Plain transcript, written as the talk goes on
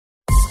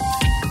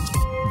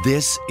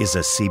This is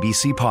a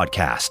CBC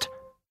podcast.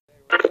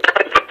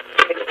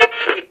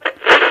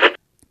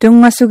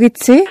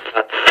 둥마수기치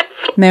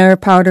메어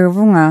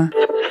파우더붕아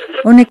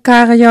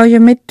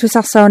уу니ᒃකාᖅ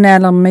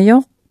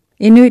투ᓵ사우ᕚᓚᕐᒪᖅ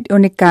이누잇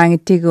уу니ᒃකාᖅ티귿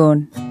풉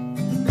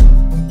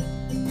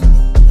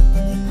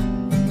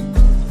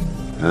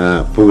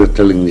ကိᓅ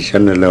타ᓕ구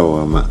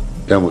ᓐᓄથ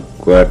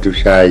таmakwa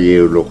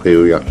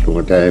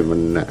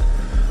тусааюлукиуярлугатаиманна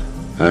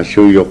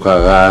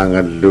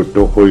суйоқараангаллу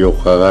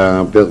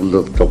тохуйоқараан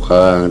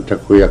перлертоқараан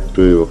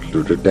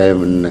такуяктуйорлу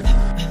таиманна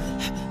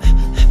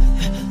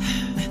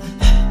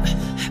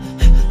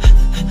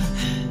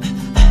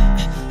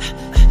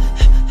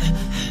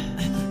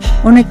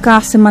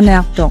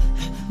ууниккаарсиманиарто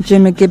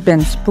Jimmy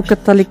Gibbons ᐳကိ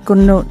ᓅᑕᓕ구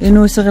ᓐᓄథ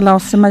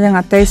ᖃ나이야ᓚ우ᕐᓯᒪᕗᓅᕐ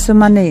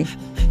атаиссумани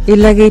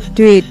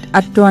иллagииттуит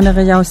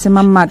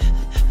аттуанериаусимаммат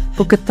ᐳ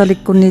ကိᓅᑕᓕ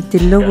구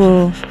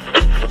ᓐнитиллугу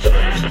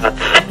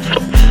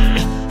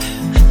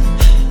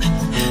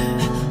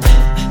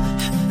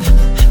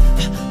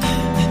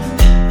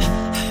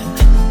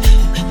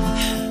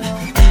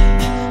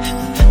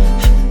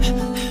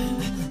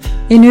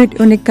Inuit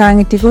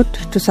ууниккаангитигут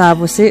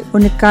тусаавуси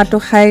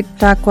ууниккаатурхайт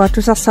тааккуа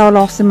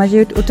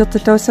тусарсаулоорсимажиут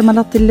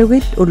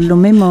утертатауссамалертиллугит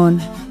уллумимуун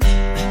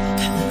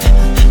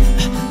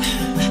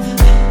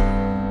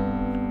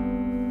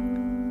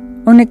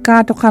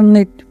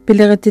ууниккаатоқарнит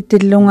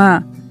пилерититтиллунгаа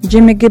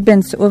Jimmy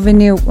Gibbons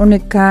Uvinik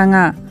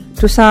ууниккаанга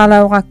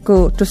тусаалаугакку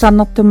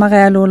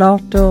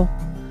тусарнертумариалуулаортуу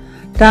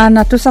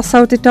таана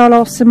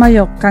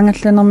тусарсаутитаалоорсимаёқ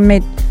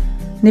кангалланермит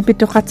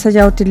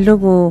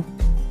нипитоқатсаяутиллугу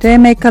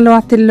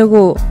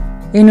таамайкалуартиллугу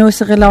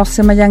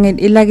ᖃнуусерилаорсимаянгит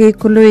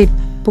иллagииккулуит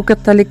ᐳကိ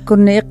ᓅ타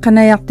ᓕгуунни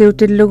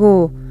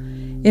икканаяртиутиллугу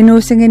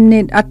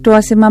ᖃнуусингиннит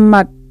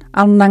аттуасимаммат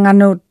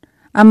арнанганут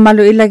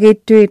аммалу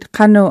иллagииттуит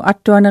қану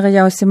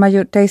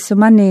аттуанериаусимaju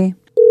таиссумани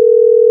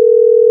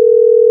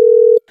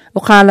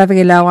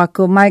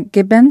уқаалавигилауакку Mike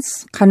Gibbons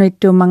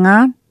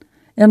қануиттуумангаат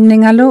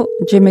эрнингалу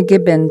Jimmy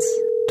Gibbons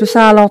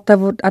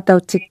тусаалоортавут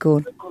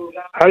атаутиккуут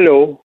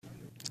Hello.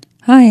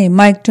 Hi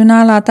Mike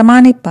tunala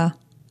tamanipa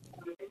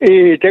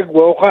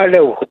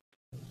Tegwaqalaw.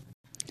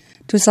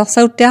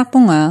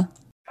 тусарсаутиарпунга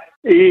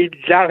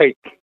Zarik.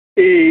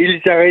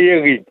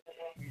 Ilzariyagit.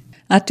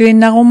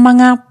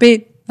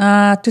 атуиннаруммангаарпит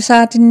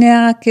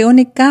тусаатинниаракки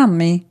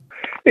униккаарми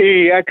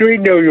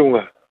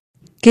Atuinnaujunga.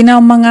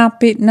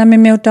 кинауммангаарпит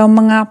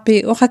намимиутауммангаарпи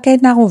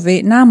оқакаиннаруви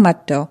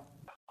нааматто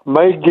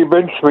Mike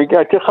Gibbons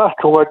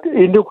mikatiqartungat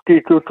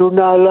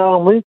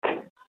inuktitutunaalаарmik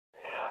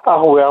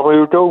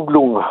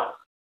arwiarmiutauglunga.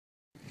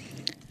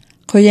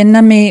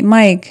 қуяннами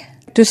Mike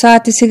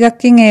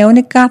тусаатисигаккинге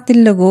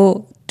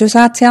униккаартиллугу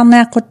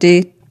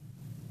тусаатиарниаққути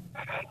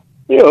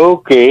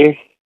Okay.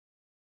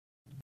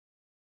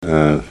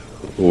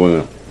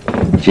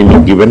 Jimmy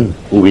Gibbons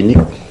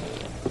Uvinik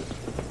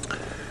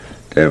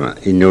tema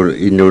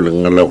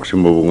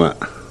ᖃ나이야ᓚ우ᕐᓯᒪᕗᓅᕐ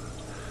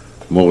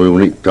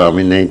모르우닉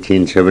다음에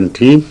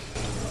 1917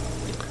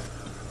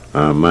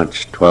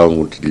 March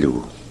 12 우틸루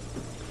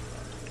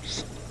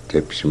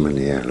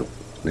스텝시마니아로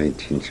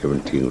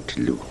 1917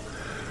 우틸루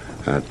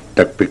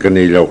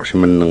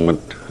딱비카니야ᓚ우ᕐ시마니너맛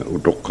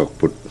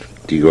우독각붓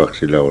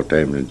디과악실라오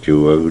타임은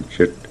주와구쳇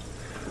풉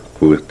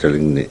ကိᓅ타ᓕ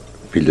구ᓐ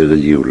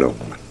피르리우라옹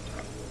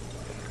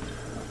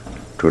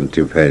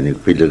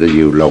 25니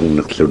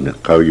피르리우라옹늑루네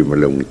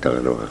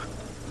까우유말라옹이따가로가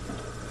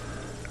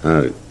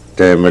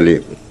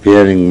타임알리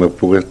피아닝마 풉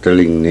ကိᓅ타ᓕ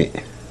구ᓐ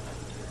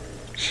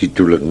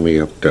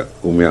시툴락미갑다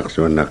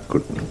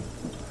ᖵᓘᓚᒃ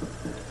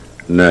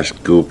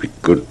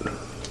나스쿠픽굿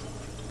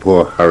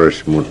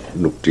포하르스문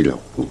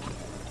눅틸라쿠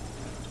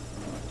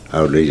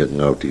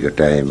ăᕐᕉᓍᓄᓐ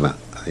타이마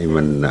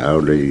이만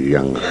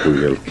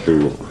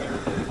ă�ᕉᓍᓄᓐ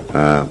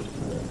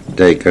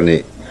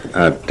Daikani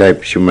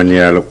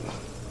ᖃ시마니아ᓚ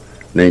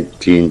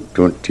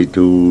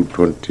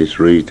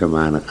 1922-23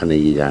 tamana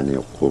kanigiyani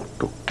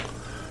okkortu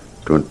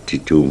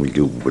 22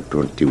 miluba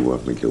 21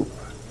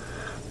 miluba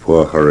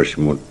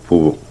poharasmut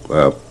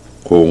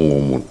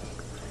qongumut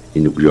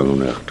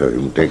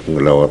inukyangnertaim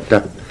teknglawapta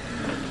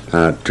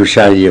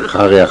tusayi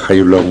khariya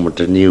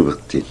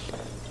khayulongmutaniuvertit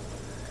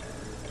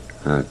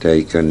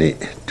Daikani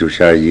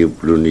tusayi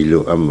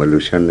plunilu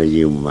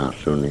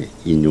ammalusanayummaarluni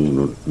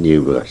inungnut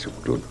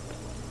niuverasuktun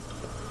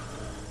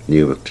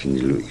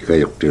niuvertinilu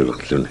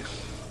ikayoktiulerluni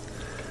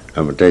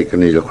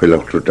amataikani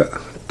loqilarluta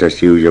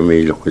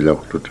tasiuyami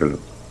loqilarlutalu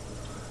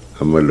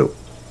amalu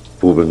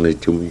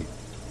puuvernittumi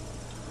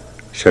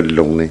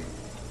sallorni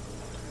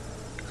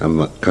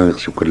amma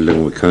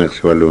kangersukallangmi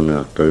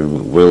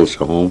kangersualuuneartoimu Wells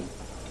Home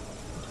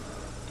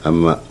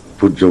amma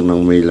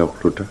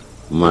pujjornarmiilarluta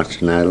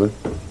Martinale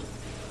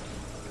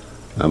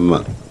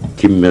amma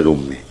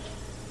kimmerummi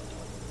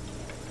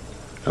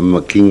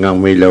amma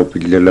kingarmiilau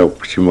pillalau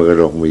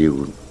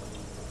simagaluarmiyugun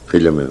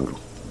qilameru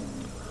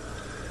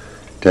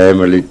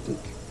taimali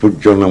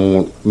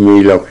pujjornarmu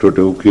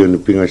miilarluta ukiuni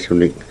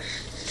pingassunik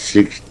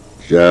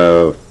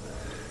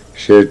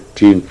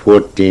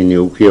 13-14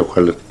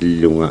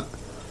 ukiaqalertillunga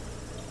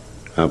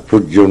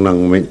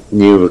pujjornarmi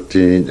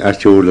niuvertinin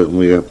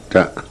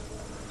asuulermigapta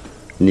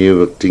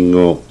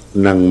niuvertingo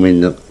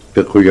nangminne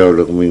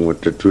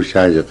pequyaulермингмата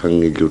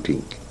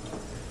тусаажеқангиллутин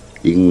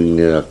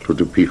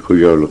잉민네락도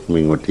비코요록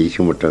민고티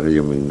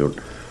이시모타가요 민노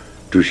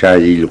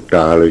뚜샤지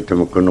룩다하로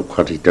이타마코노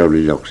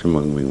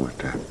콰티타울리락스망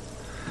민고타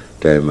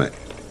다이마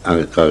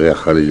앙카게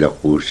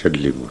할리락부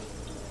셀리문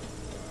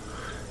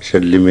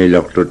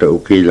셀리메락도다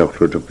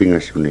오케이락도다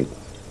핑하시우닝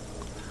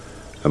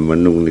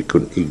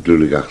아마누그니콘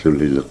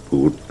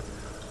ᖃ두리가ኽ술리락부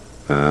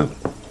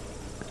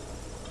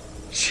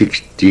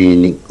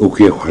 16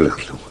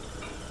 οποιkiᓅ타ᓕ구ᓐ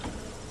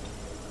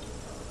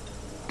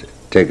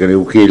Tekene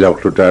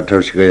ukkilaukluta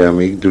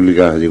tausikayami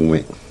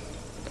ᖃ두리가ኽ술리구메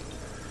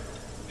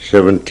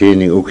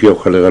 17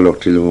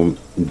 ukkiᓅ타ᓕ구ᓐᓄٿ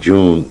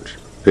June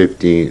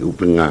 15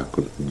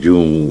 upengakun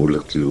June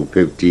ulaktilu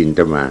 15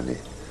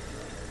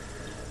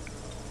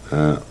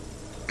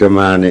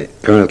 tamane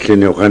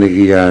kangatlene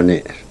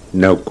ukanigiyane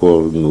nauko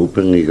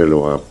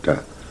upengigaloapta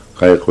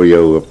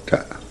qaykoyauapta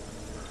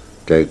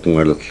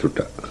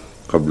taikungalakluta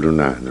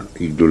qablunahna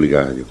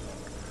ᖃ두리가ኽ술리구ᓐ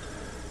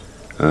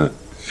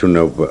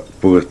sunaupa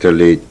ᐳကိᓅᑕᓕ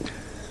구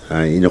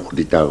ᓐ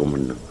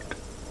inokuditagumannagut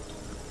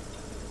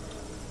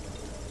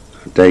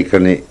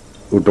taikane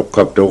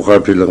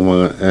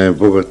utoqqaptauqaaptillermaga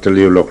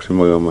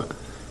publiktaliulorsimagama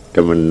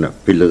tamanna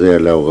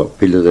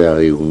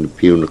ಪಿಲಿರಿಯಾರಿಗುನ್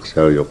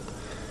ಪಿಯುನಕ್ಸಾಯೋq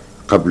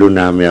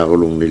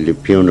qablunaamiaqulungnilli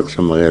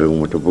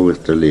piuneqsamarialugmata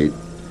publiktaliit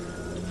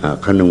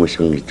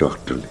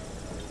qanungusanngituartuni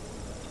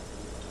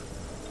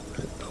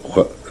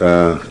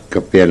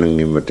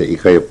kapianangimmata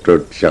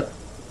ikayaptuutsaq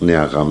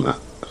niaqama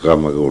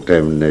ramagu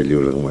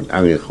taimannaliulangman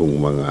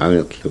angiqungmanga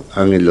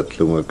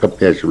angillerlunga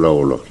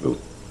kapiasulaulorlu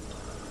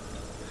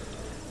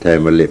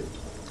taimale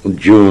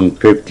June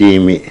 15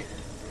 mi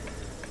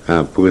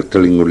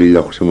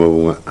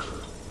publiktalingulillaorsimavunga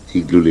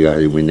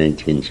ᖃ두리가ኽ술리구ᓐ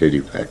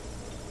 1935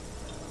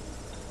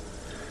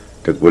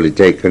 takwali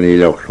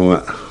taikanilaorlunga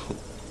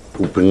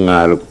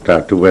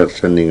upengaalukta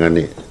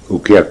tuversaningani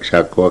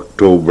ukiaksakko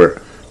October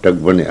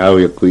tagbani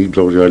auyakku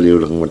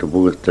ᖃлоржалиулермата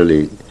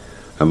publiktaliit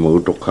amma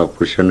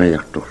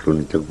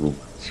utoqqaappusanayartorluni takbu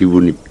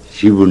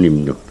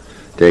sibunimnu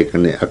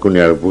taikane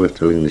akuniala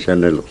publiktalingi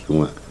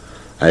sanalerlunga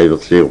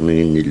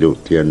aiversiorninginnillu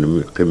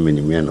tiannami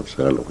qimmini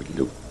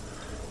mianersaalorилlu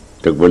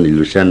tagbani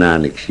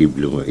lusanaanik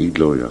siblunga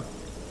ᖃлоржа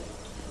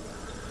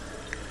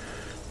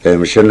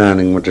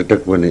sanaanikmata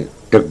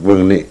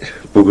takbani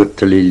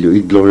publiktalillu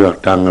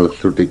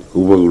ᖃлоржартаангалерлутик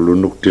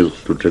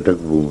увагулунуктилерлута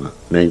такбунга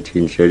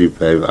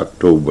 1935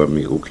 October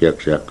mi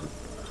ukiaksaakku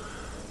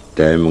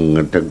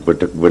taimunga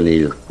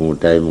takbaniilerpungu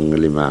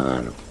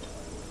taimungalimaagaluk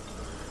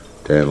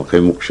taima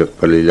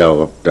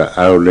qimukserpalilauqapta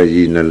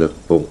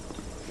ăᕐᵉ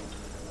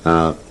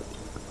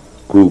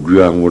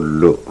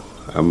kuugyuangullu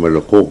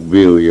amalo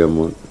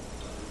qoqbiuyamun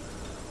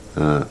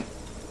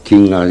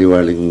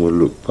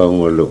kingariwalingullu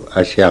paungullu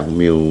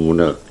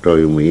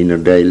asiaqmiungunaqtoyumu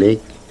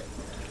inadailek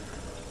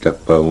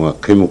takpaunga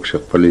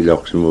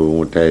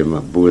qimukserpalilauqsimugungu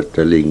taima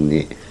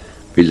publiktalingni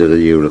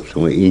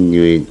pileriulerlunga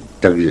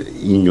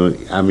innu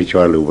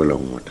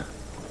amisualuvalongmata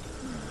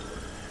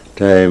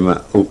taima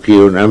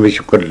ukiun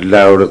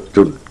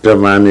amisuqallaulertut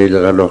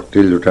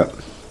tamaaniileralortilluta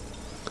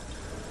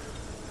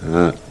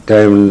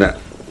taimna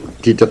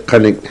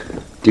titeqqanik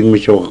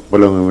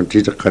tingmisoqarpalongama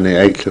titeqqanik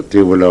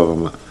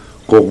aiklertiuvalorama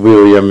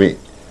qoqbiuyami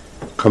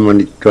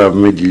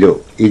qamanittuamillu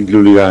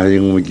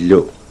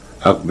ᖃ두리가ኽ술리구ᓐ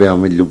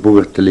aqbiamillu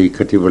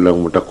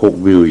publiktaliikativalormata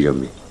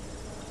qoqbiuyami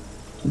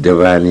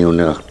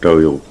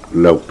davaniunerartoyu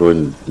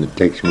lauqtuin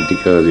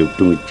textmutikariup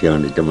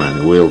tungitsiani tamani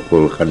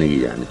uelqul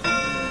qanigiani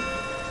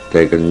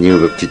taikan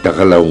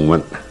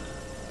niulertitaqalaungman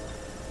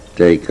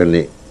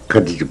taikani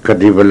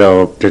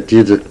kativalorap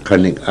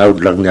tatiteqqanik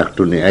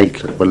autlarniartuni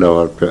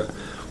aiklerpalorapta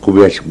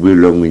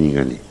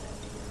qubiasukbiulorminingani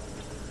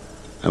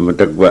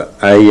amatakwa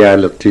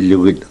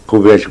ayaalertillugit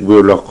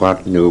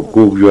qubiasukbiuloqqaartinigu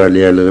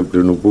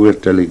kuugyualialeriptunu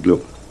publiktaliklu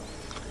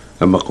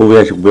ama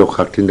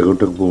qubiasukbiuqqaartinigu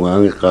takpunga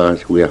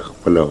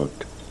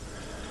angiqqarasugiaqarpalorapta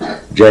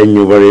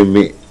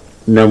January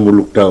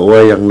namulukta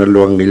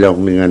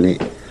wayaqnaluangilaorningani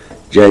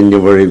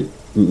January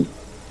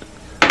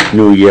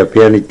New Year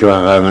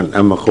pianittuaqaangan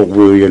ama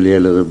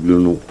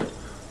qoqbiuyalialeripplunu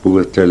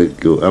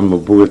publiktaliklu ama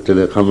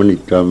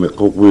publiktaliqamanittuami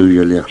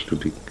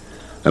qoqbiuyaliarlutik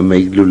ama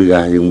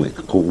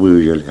ᖃ두리가ኽ술리구ᓐ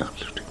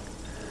qoqbiuyaliarlutik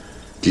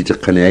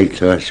titeqqani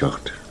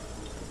aiklerassuarta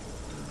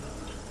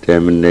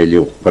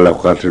taimannaliu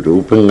palaqaarlutu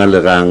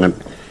upengaleqaangan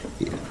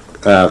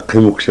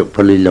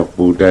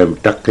qimukserpalillarpu taim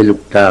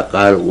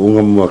taqqiluktaaqaalu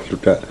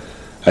ungammuarluta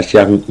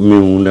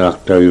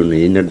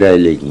asiaqmiungunerartoyuni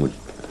inadailekmun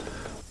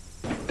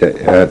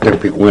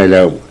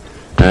takpikungailaagu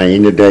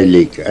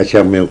inadailek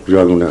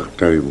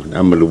asiaqmiuqsuangunerartoyumun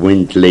amalu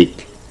Wind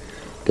Lake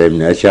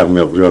taimna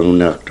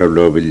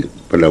asiaqmiuqsuangunerartoluabil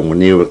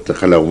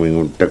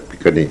palanguniuerteqalaumingun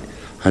takpikani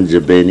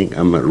Hansabening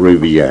ama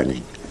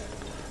Rivianing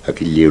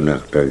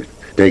akilliunartoyun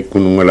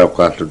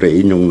taikkunungalauqaarluta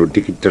inungnu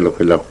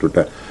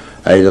tikittaloqilarluta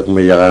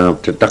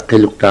ailermayaqaangapta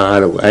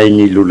taqqiluktaaqaalu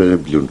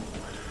ainilluleripplun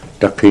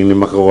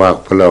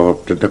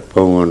taqqingnimakauaaqpalaurapta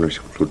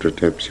takpaungaanasukluta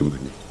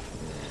taipsimani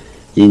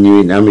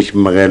inuin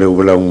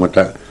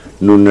amismarialuvalaummata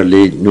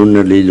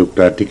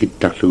nunnaliilukta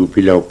tikittarlugu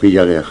pilau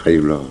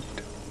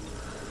piyariaqayularapta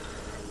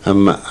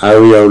amma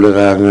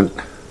auyauleqaangan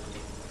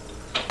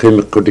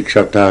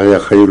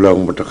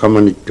qimiqqutiksartaariaqayularmuta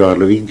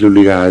qamanittuarlu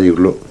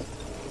ᖃ두리가ኽ술리구ᓐ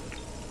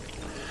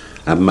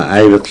amma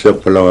aivaksio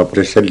palawa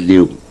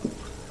presalliu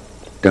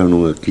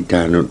taununga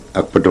kitanun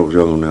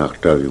akpadokjonguna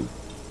aktavium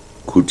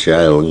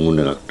kutsa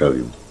nguna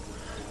aktavium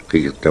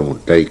kikitamu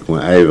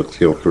taikma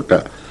aivaksio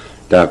luta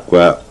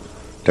takwa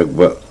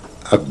takba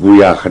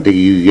akbuya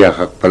khadigi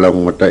hak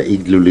palang mata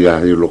igluliga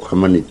lo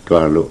khamani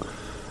twalo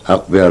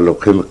akbelo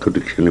kem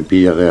kudiksene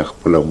piya hak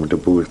palang mata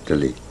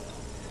puwestali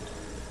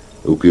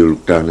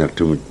ukiultana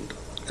tum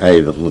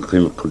aivak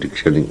kem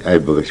kudiksene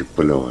aibaga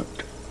sipalawat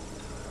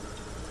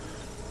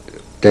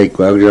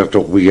taikwa agja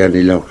tokbiya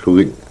nila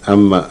fluid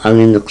amma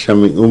angin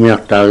naksami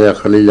umiak taga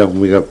khalilang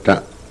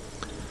migapta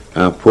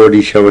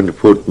 47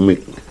 foot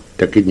mik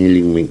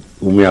takiniling mik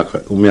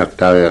umiak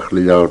taga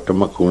khalilang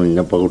tamakun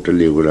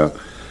napagutaliwala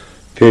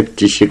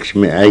 56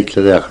 me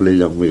aikla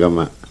khalilang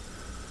migama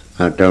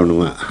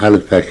taununga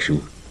Halifax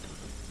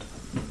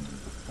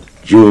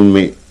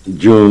June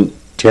 10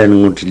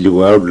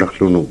 ngutiliwa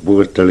outlaklunu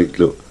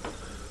bugastaliklo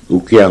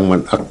ukiang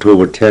man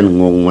October 10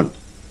 ngongman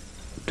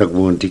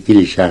takbun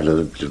tikili shala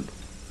bitlun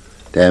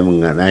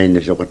tamunga naina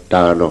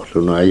sokata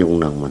lokluno ayung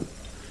nangman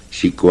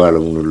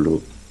sikwalong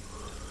nulu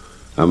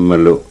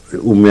amalo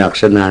umiak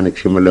sananik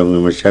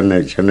simalong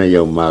sana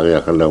yaw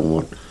maria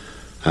kalawmon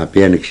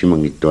pianik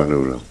simangito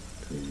alaw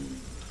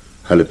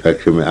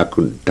Halifax me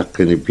akun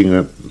takni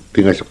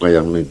pinga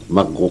sokayang ni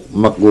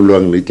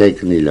maguluang ni tay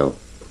kanilaw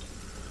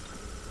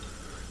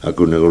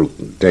aku nagul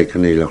tay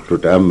kanilaw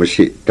lut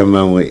amasi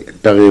tamawi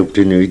tagayuk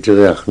tinu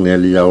itirak ni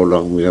alilaw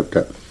lang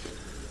migapta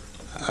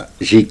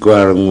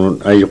sikwarang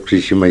ayok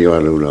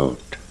sisimayawalaw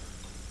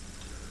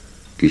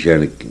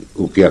kisyanik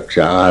ukiak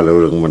sa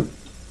alaw lang man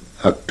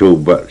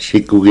October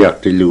sikugiak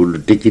tilu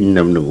tikin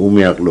namnang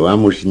umiak lo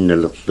amusin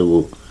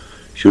nalaklo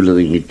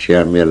sularingit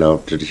siya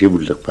miyalaw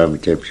sibulak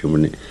pamitayap siya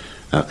mani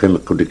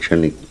akan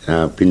kudiksyanik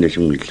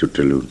pinasung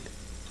itlutalun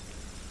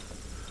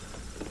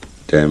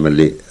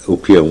taimali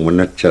ukiang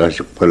manat sa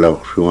kasuk palaw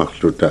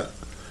sumakluta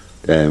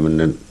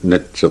taiman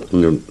natsak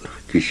nun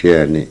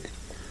kisyani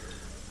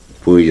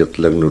puyat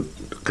lang nun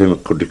kaya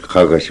kudik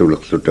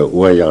kagasulak luta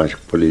uwaya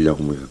kasuk palilaw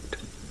mayot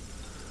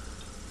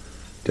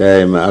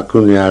taima ako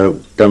niya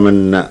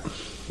taman na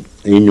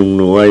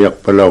inung nuwayak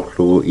palaw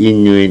lu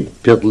inuin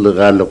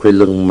pirlagalok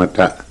ilang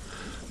mata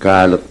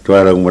kalak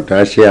tuarang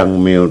mata siyang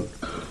mayon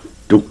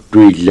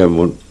tuktuil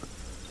lamon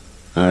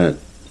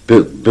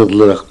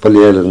pirlak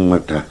palialang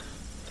mata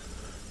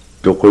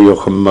tukoyo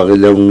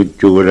kamakilaw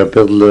ngitsura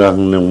pirlak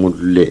ng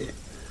mudli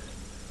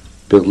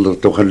pirlak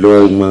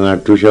tokalawang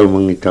mga tusaw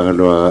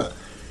mangitakalawa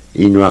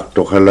inuak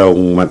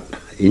tokalawang mat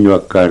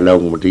inuak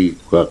kalawang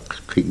matikwa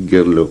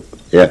kigirlo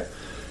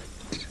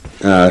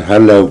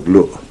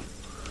halawglo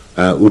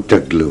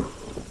utaglo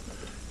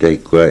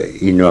taikwa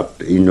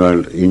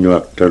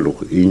inuak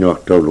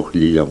taluk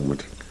lilang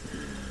mat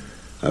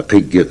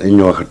akigir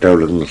inuak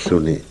tawlang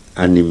nasuni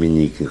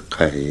animini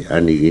kai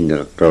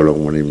anigina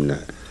tawlang manimna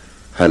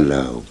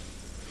halaw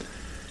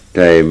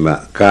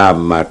taima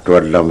kama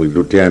tuadlam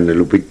ilutian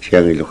lupit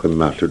siang ilokin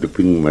maso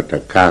duping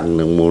mata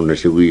kang ng muna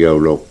siwiyaw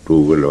lok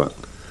tugalo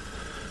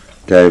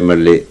taima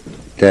le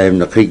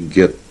taima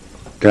nakigir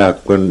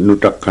takwan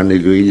nutakkan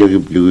ilu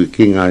ilagiblu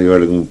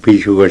kingayawalang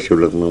pisu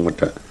kasulak ng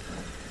mata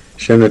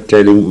sana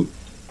taling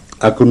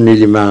akun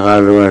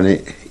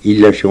nilimakalawane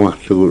ila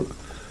sumaksugur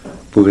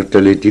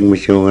publikataliting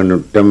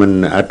masyongan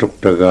taman na atok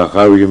taga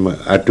kawim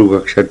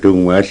atugak sa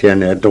tung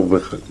asyan atok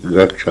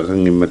gak sa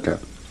kangin mata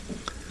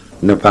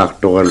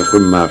napakto ka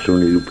lakon maso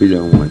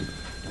nilupilang man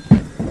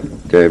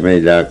tayo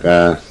may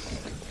laka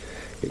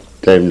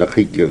tayo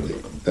nakikir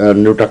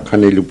nutak ka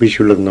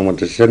nilupiso lang ng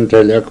mata san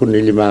tayo ako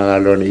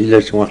nilimakalawane ila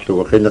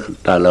sumaksugur kaya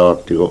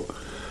nakatalawap tiko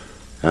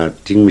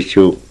ting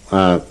misyo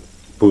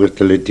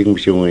publikataliting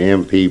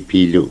masyongan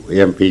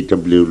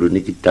MPW lu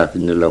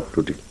nikitakin na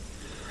lakto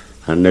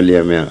Hanali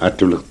yang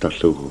atulak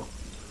tasluhu,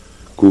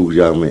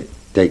 kujame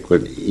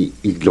taikwan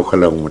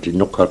iglokalang mati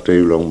nokata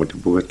yulang mati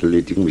buat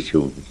liting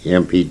misyong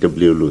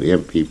MPW lu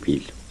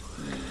MPP lu.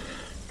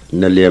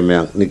 Nali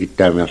yang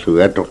nikita yang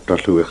suga tok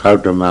tasluhu kau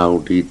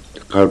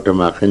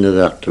tama kena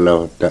dak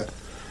telawata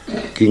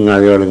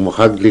kingayo lang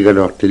makagli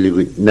galak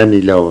tiligu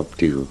nani lawap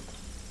tigu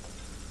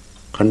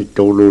kan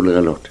tolu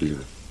galak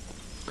tiligu.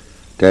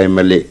 Tai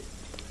male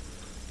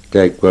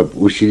taikwa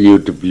usiliu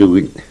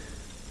tepluwin.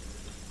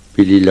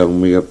 Pililang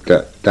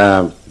migapta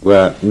ta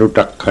wa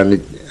nutakkan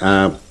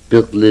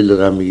pirlil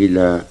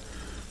ramigila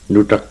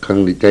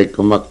nutakkan litay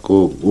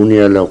kamakko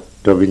unialaw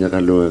tabi na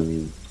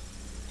kaluangin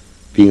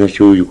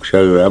pingasuyuk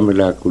sayo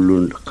amala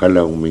kulun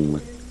kalaw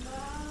mingmat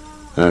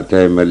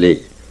tay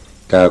mali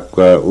ta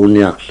kwa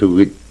uniak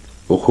sugit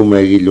o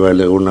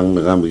kumagilwala unang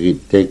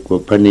nakamigit tay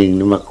kwa paning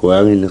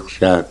namakwa angin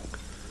naksak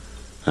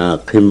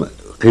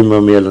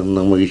kimamialang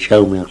nang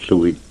magisaw miak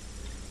sugit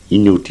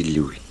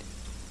inutiluin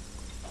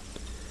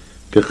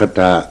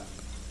Pekata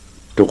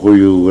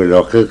tokuyu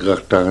galo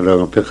kekakta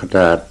galo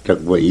pekata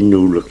takwa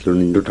inulak lo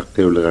nindo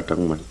taktew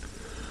lagatang man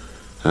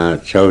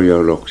chaw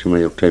yawlok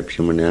simayok type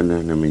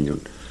simanana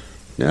naminyon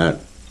na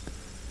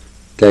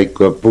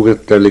taikwa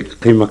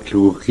publikatalik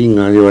kimaklu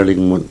kinga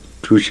yawaling mon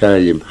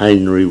tusayim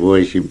hainri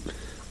voice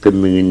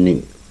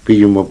kemining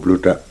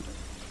piyumopluta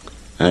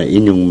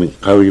iniumik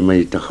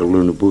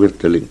qiavimaitarluni publik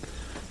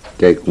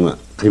taikunga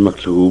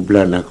qimaklugu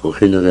ublanako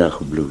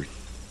qineriaqubluit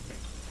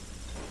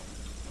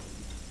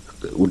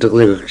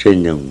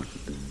uterlegaksenyangun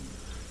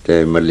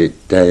taimali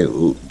tai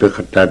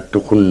peqata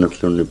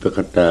tuqunnerluni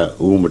peqata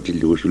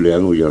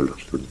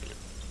uumatillugusulianguyaullerluni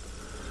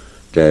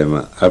taima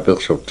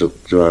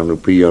apersortertuarnu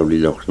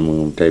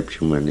piyaulilorlumungum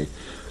taipsumani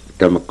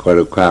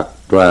tamakkalu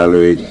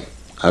kaaqtualuit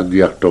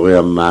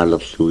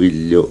agiartoriammaalerlu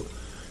illu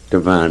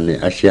tamaani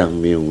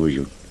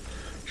asiarmiunguyun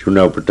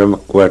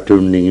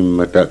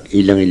sunaupatamaqquatuunningimmata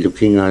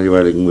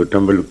ilangillukingaaliwaligmu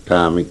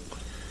tamaluktaamik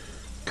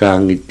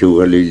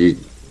kaangittuugalili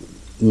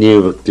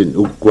niivertin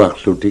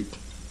ukkuarlutik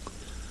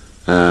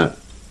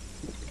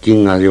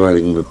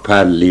kingaaliwaligmu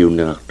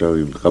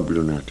paalliunnerartavim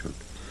qablunaatun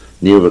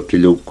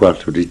niivertilu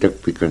ukkuarlutik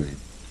takpikani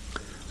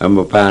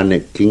amma paane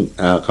king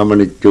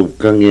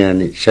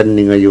qamanittuukkangiani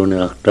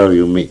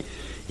sanningayunerartavimi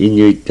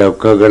inyuittau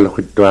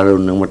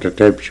kagalaqittualunnermata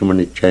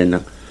taipsumanitsaina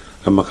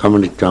amma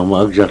qamanittuarmu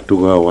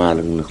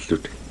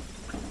agjartugaawaalannerlutik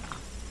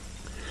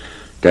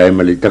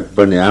taimali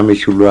takpani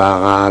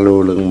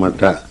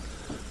amisuluaqaaluulermata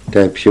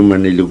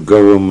taipsumanilu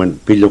government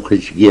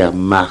pilokisigia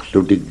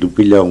maaqlutik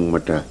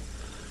lupilaungmata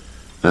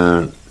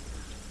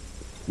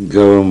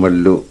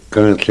governmentlu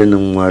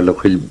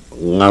kangatlenermualoqil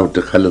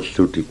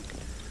ngauteqalerlutik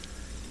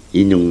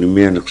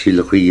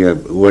inungnimianersiloqigia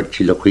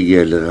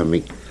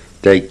uatsiloqigialeramik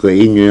taikua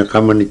inui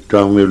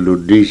qamanittuarmiullu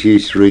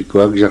DC3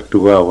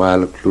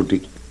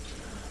 agjartugaawaalerlutik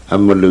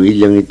ammalu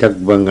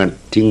ilangitakbangan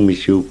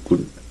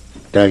tingmisuukkun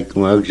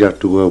taikunga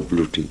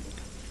agjartugaawlutik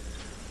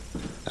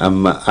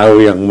amma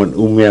auyangman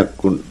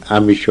umiakkun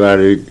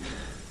amiswarit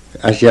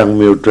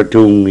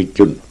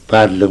asiangmiutatuungitun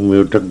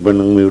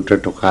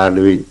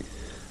paadlermiutakbanangmiutatoqaaluit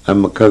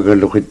amma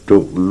kagaluqittu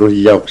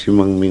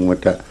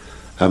lullauqsimangmingmata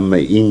amma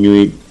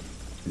inuit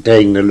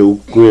taingnalu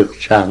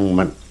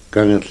ukkuiqsaangman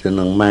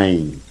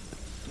kangerlenermain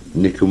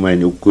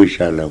nikumain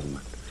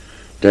ukkuisalaungman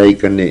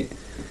taikane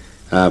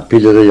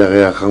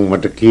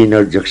pileriaqaqangmata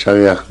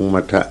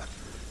kiinaujaksariaqangmata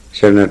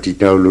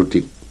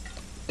sanatitaulutik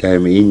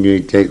taimi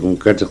inuit taikun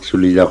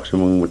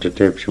katersulilauqsimangmata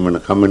taipsumana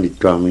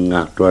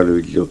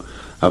qamanittuarmingaartualuillu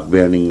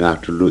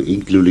aqbianingaartullu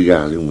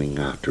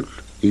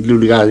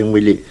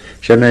igluligaarlingmili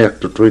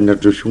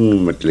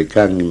sanayaqtutuinnatusungimmatli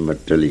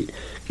kaangimmattali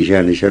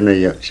kisani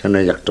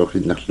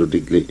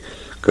sanayaqtorsinnarlutikli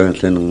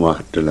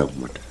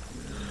kangerlenermuaqattalaugmata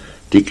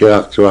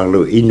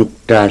tikeaqtuarlu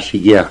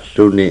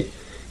inuktaasigiarluni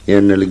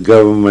yanali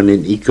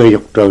governmentin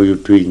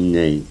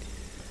ikayoqtauyutuinnain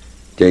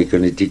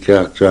taikani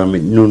tikeaqtuarmi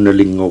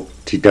nunalingoq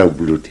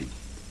titaublutik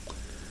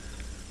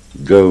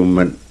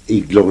government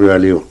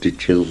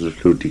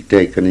iglorialiortitsillerlutik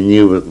taikani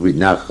niuvervi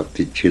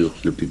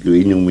naaqartitsillerlutik lu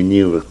inungmi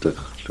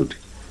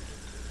niuverteqarlutik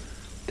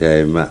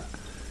taima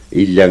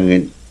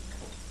illangin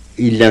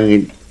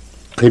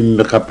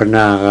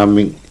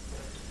qimmeqapanaaqaming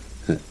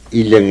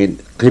illangin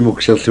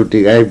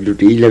qimukserlutik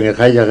aiblutik illangin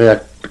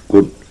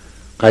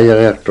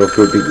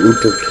qayariaqtorlutik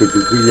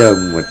uterlutik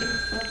ilaummat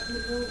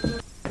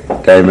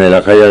taimela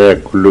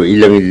qayariaqkullu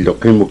illangillo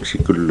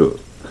qimuksikkullu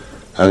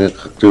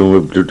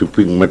angeqartuumablutik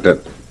pingmata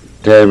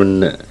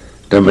taimanna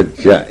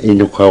tamatja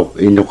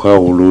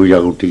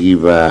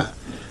inuqauluyarutigivaa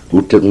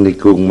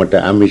uternikungmata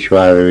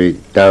amiswarit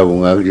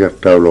taunga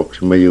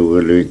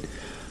agjartauloqsimayugaluit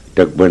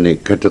takbani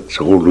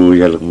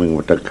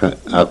kateqseruluuyalermingmata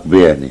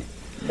aqbiani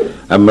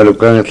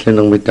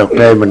ammalukangatlenermitau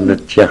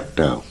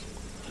taimannatsiartau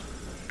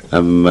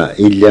amma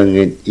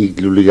illangit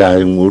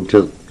igluligaarungu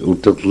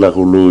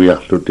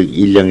uterlaruluuyarlutik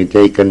illangi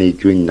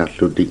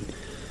taikanituinnarlutik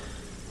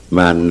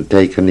maan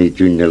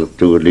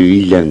taikanituinnalertugalu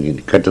illangin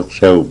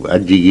katersau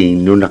ajiging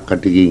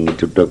nunaqqatiging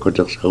tutta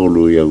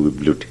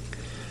katersaruluuyauiblutik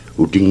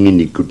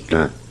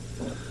utinginikutna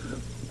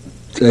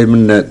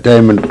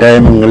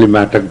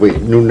taimanngalimatakbe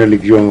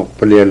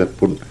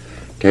nunaligjuangorpalialerpun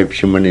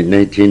taipsumani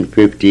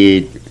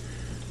 1958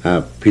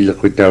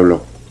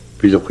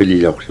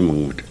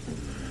 piloqililoqsimangmata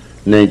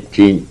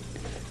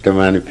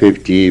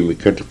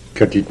 1958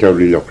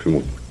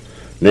 katitauliloqsimuk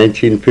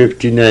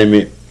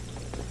 1959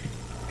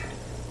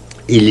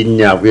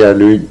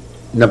 ilinniarpialuit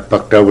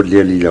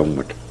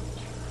nappaqtauvallialilaungmata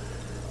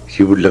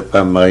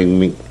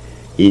sivullerpaammaringmik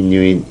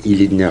innuin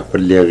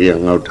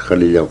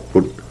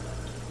ilinniarpalliariarngauteqalilauput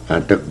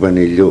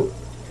takbanillu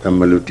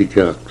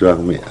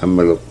ammalutikeraqtuarmi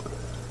ammalu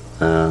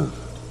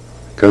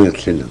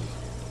kangerlena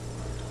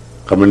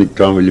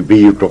qamanittuarmi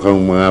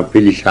piyutoqangmanga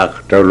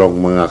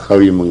pilisaaqtaulormanga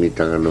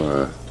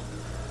qavimangitaqaluara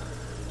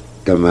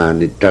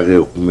tamaani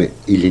tariuqmi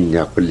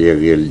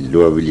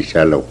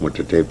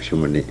ilinniarpalliarialluavilisaalauqmata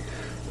taipsumani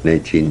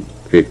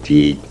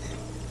 1958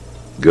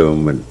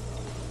 government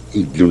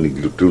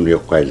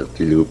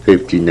igluniglutunioqqailertiligu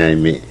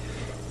 59 mi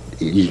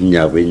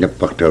ilinniarvi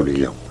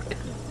nappaqtaulilaungmata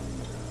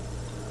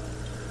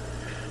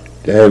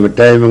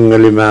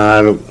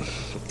taimangalimaqaaluk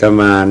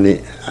tamaani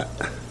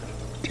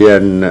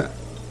tianna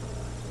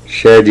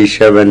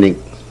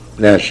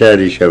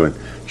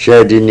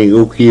shadinik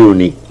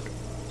ukiunik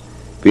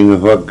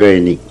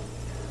pingahuaggainik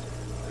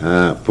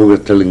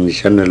publiktalingi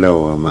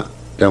sanalauama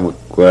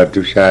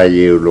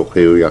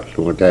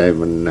tamakkuatusaayeuloqiuyarlunga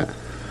taimanna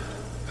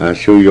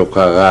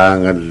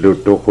suyuqaraangallu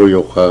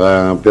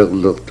toquyuqaraanga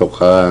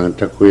perlertoqaraanga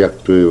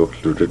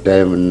takuyartuivorluta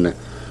taimanna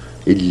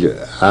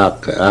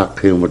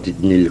aaqqiumatit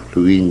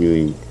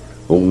nillugiinnuin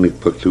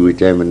ungnikpaklugi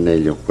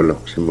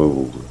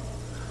taimannailiorpaloqsimavugu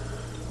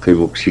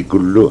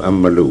qimuksikullu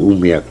ammalu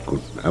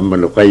umiakkun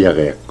ammalu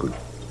qayariakkun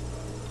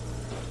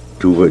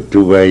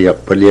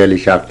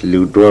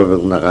tuvaiarpalialisaartiligu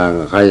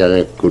tuavernaqaanga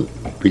qayariakkun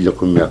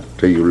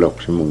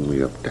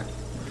pilequmiartayulorsimungmiorta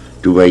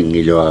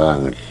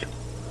tuvaingiluaraangallu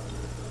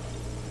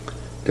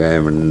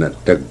taimanna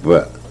takpa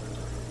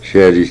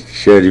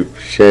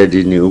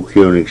Shadini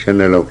Ukiunik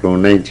Sanaloklo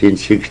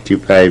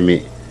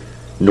 1965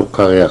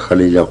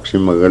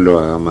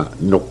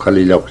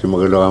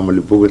 Nukkariakalilauksimagaloama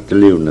li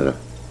Publiliunera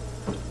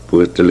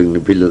Publiliunni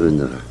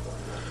Pilerinera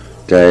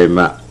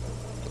Taima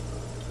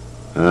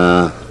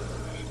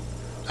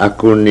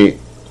Akuni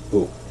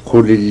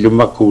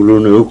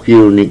Kulilumakuluni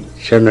Ukiunik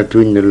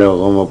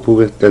Sanatuinalaurama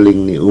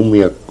Publiliunni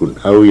umiakkun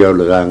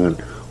aujaularangan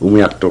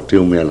umiaktorti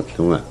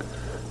umialaksuma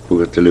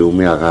Publiliunni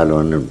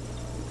umiakaloanam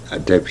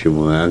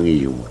adapsimu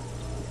angiyuma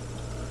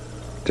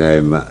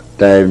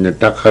taima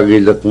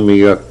takhagilak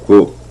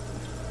miyakku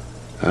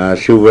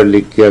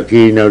suvalikya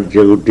kina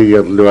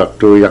jagutigarlu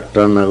aktu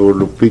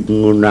yaktanagulu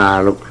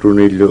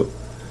pingunaaloktunillu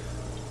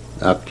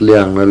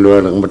akliang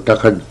nalualang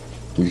matakad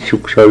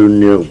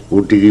suksayunnya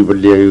utigi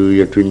baliayu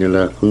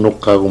yatunyala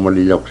kunukkagu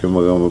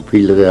malilaksimagama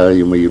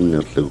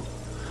pilariayumayumnerlu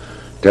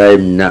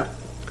taimna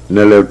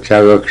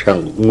nalautagak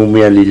sang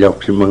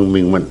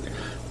ngumialilaksimangmingman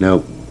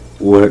na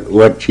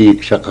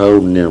wachik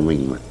sakaum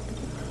nermingman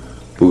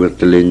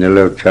Publiliunni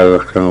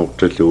tsagakang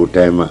oktaslu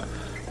taima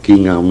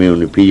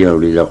kingarmeuni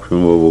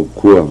piyaulilaqsimavu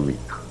kuami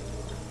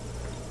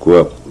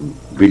kuap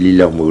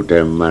bililaqmagu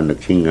taima mana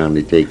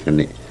kingarni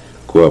taikani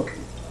kuap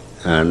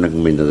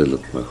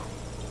nagminerelaqmagu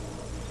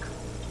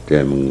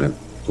taimangan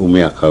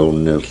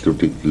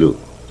umiaqarunnerlutiklu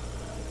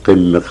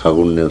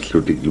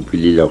qimmeqarunnerlutiklu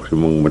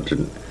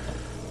pililaqsimangmatan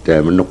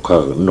taima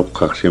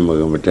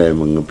nuqqarsimagama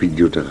taimanga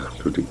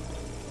pijjutaqarlutik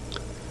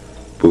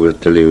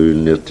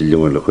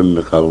Publiliunnertilungala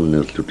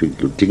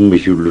qimmeqarunnerlutiklu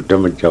tingmisullu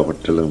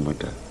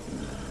tamajjaqattalermata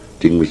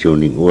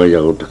tingmisuning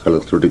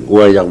uayaqutaqalerlutik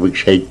uayaqvik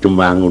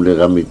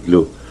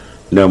saittumaanguleramiklu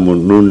namun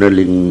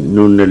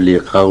nunali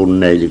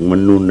qarunnailing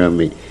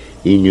manunami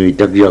inyui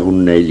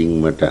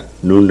takyaqunnailingmata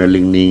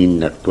nunaling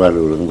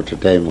ninginnartualulermata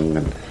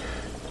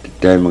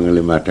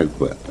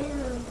taimangalimaatakwa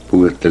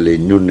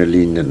Publiliunni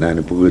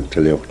nunali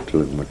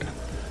Publiliortalermata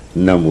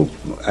namu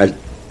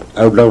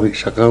aulawik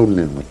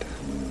saqarunnermata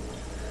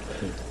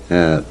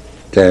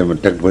taima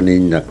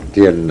takpaninna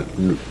tian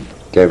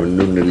taima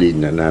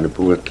nunalina nana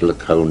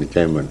Publiliortalerqaruni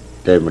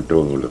taima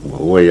tuangulaqma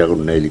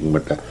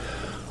uayaqunnailingmata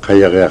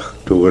qayariaq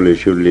tugale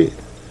sulli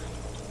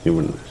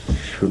iman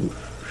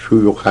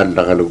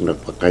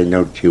suyuqaallaqalugnaqpa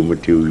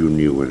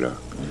qainautiumatiuyuniuala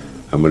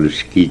amalu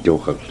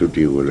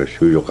skitoqaqlutiuala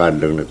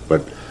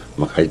suyuqaallaqnaqpat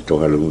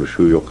maqaittoqalugnu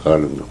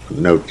suyuqqaalugnu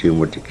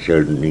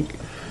nautiumatiksalnik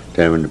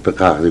taima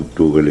peqaarlip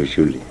tugale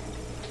sulli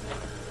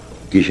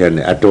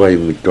kisane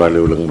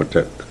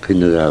atoayungittualulaqmata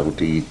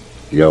qineraruti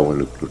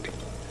yawalukluti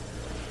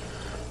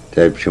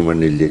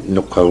taipsumanilli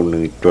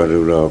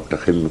nuqqarunnangittualulaorta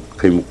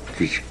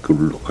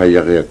qimukkiskullu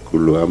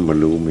qayariakkullu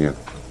ammaluumiak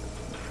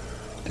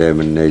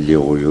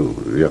taimannailiuruyu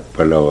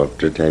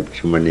yaqpalauarta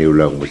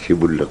taipsumaniulaaqma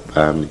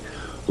sibullaqpaami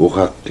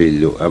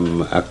uqaqtillu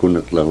amma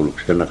akuneqlaruluk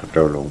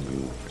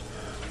sanaqataulormingut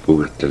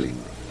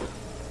Publiliunni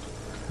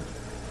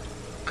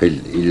qil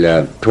ila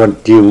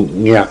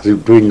 20 ngiaqsi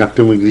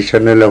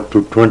tuinnaqtumiglissanalaortu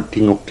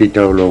 20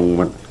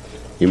 ngoqtitaulorngman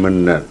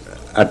imanna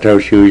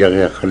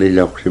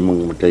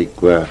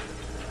atausiuyariaqalilauqsimangmataikua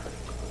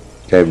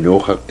taimni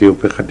uqaqtiu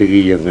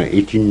peqatigiyanga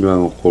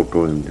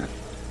itinnuangoqotoimna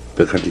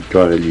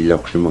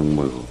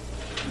peqatittuaralilauqsimangmagu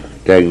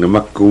taigna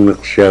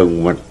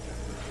makkungeqsiaungman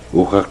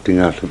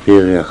uqaqtingaallu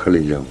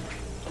peeriaqalilau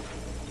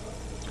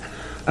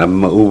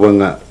amma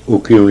uvanga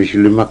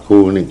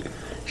ukiunisilimakkuunik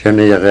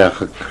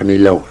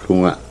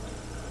sanayariaqaqqanilaurlunga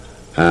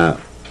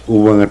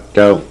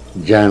uvangattau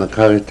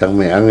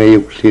jaanaqaritaqmi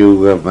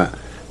angayuqliugama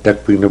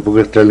takpingna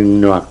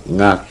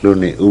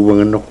Publiliunni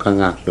uvanga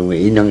nuqqangaaqlunga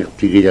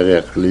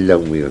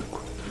inangertigiyariaqalilaumiakku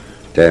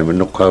taima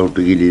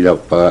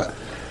nuqqarutigililauqpa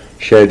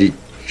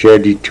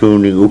shadi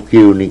tuning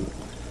ukiunik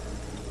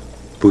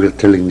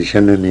Publiliunni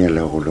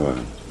sananialaurulua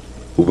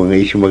uvanga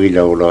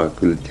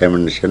isumagilauruluakul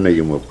taimanna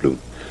sanayumaplu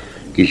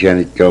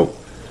kisanittau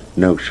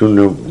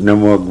nauksunna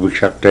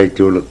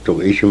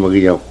namuagbiksaktaituulertuq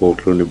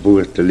isumagiauqorluni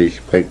Publiliunni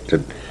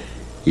spectat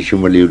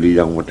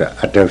isumaliulilangmata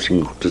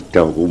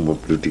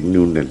atausinngortattauqumaplutik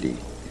nunali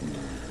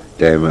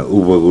taima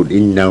uvagul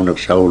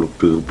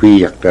innaunaqsauluktu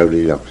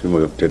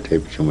piyaqtaulilaqsimagapta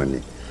taipsumani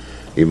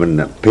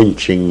imanna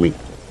penchingmik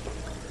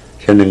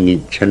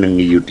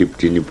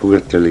sanangiyutiptini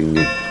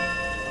Publiliunni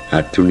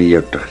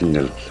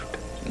atuniyautaqinnalerluta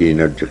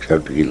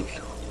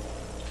kiinarjaksautigilerlu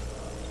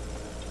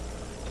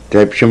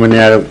taipsumani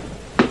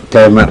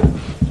taima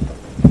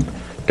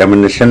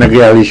tamanna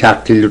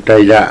sanagialisaartillu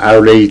taila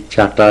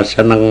aulaitsaartaa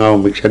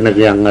sanangaumik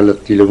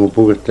sanagiangalertilungu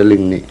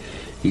Publiliunni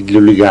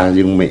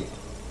igluligaaliungme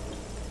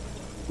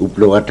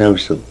uplo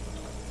atausan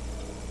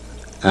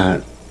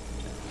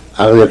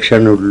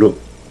ariaksanullu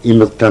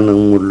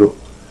imertanangullu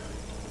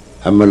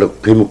amala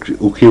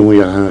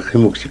ukiumuyaqanga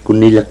qimuksikku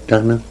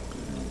nilaktana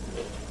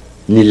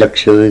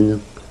nilakserina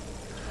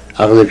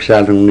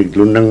арлексаалунгник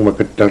луннang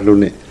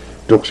макаттарлуни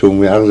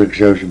токсууми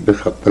арлексаус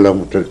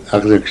бехаппаламут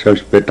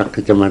арлексаус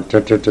петаккитаман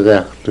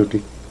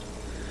тататериарлути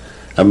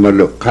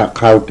аммалу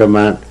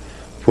қаутамаан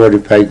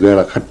 45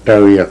 гуала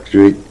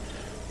хаттауиарсуит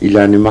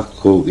илаани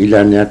макку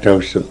илаани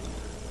атаусса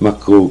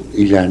макку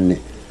илаани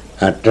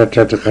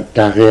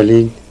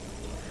тататекаттаариалин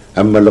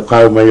аммалу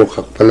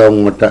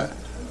қаумаюққарпалаунгмата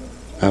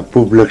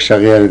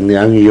публексариални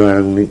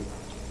ангиуарни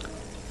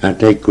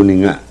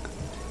атайкунинга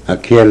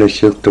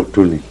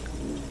акиалассертортуни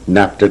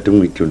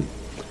наптатунгитун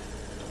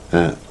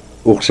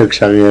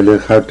уксексариале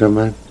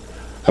хаутамаан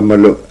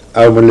аммалу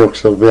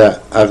аумалуқсербиа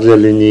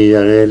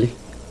арлалиниариали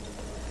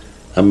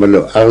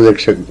аммалу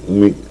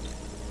арлексакми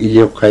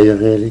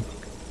илиоққаяриали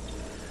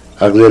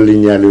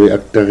арлалиниалуи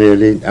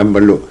актариали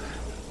аммалу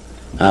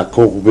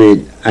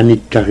ақорбеит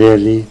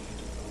аниттариали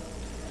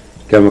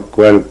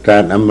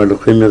тамаккуалуктаан аммалу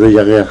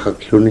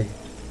химериариахарлуни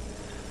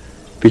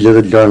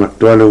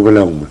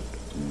пилериллуанартуалуугалауман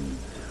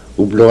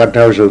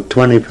ублугатаусу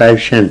 25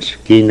 cents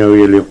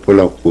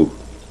киноилиуппуларпу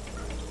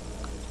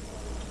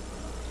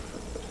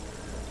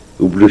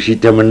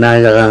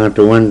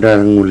ублуситаманааярангату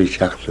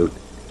вандаангулисарлут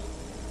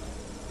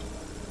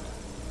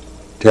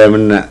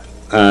таманна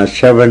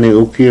савани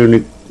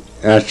укиуник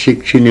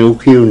сиксини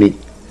укиуник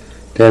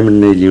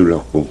таманна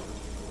илиуларпу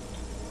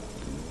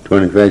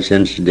 25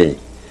 cents a day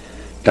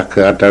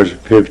takkaataus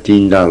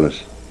 $15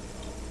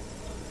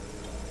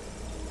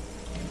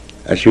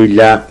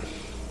 asuilla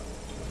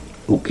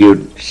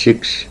ukiut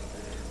 6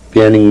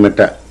 pianing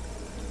mata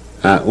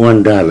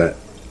 $1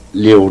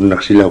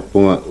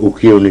 liurnaksilappunga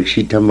ukiunik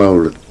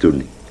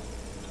sitamaulettuni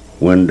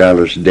 $1 a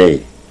day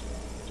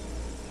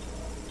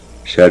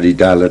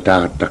 $30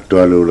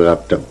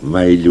 taaqattartualuulerapta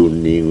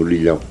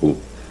mailuunniingulilappu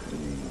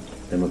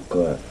tamakko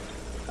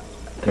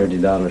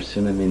 $30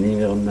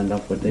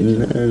 sunaminiverunnalarput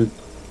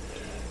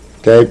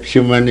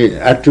taipsumani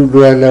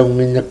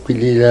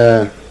atulualaunginnakkilila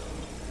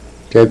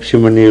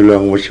taipsumani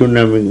ulang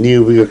wasunami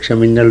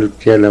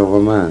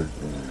niuvigaksaminnaluttialaurama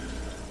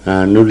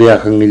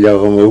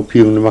nuliaqangilaurama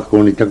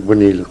ukiungnamakkuuni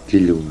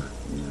takpaniilertilunga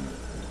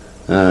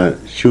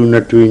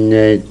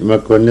suunatuinnait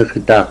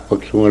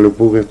makkuanneqitaarpaksungalu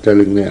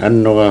publiktaligni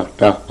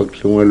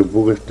annoraartaarpaksungalu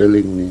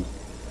publiktaligni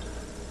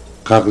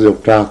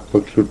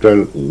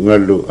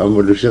qaarluqtaarpaksutalngalu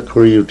amalu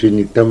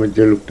seqriyutinik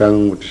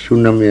tamataluktaangmut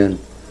sunamian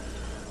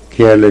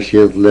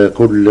kialasierle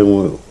qullemu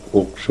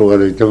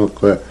uqsugali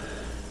tamakka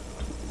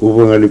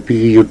ubangali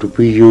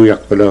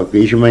pigiyutupiyyuuyarpalauki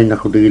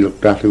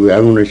isimainnaqutigiluktaarlugi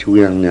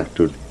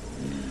angunasugiarniartut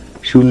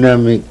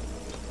tsunami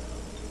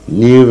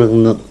niivek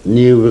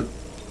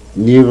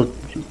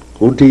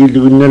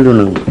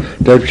utigilluginnalunang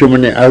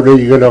taipsumani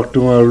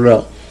aulayigalortungaula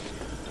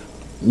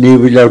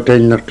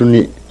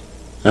niivilautainnartuni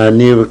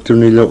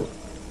niivektunilo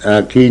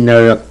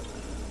kiinayaq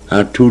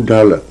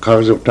 $2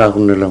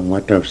 qarsuqtaaqunnalarma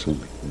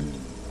taussumi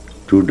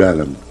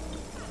 $2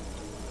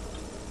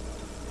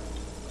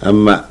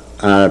 amma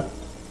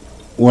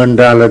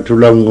 $1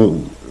 tulangu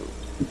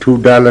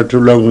 $2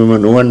 tulangu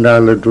man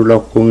 $1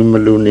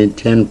 tulaqkungimaluni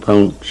 10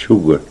 pound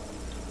sugar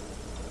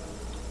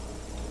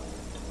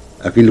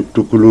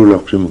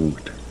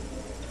akiluktukululaqsimungta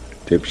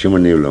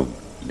tepsimaniulam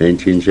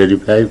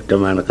 1935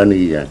 tamana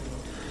kaniyan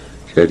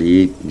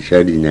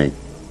 39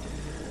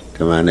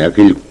 tamana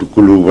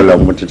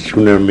akiluktukuluvalamata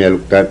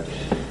sunamialuktat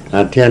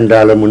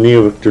 $10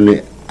 muniwaktuni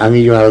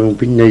angiyuarang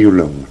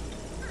pinnayulam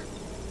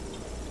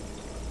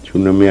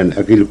sunamian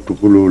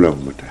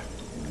akiluktukululamata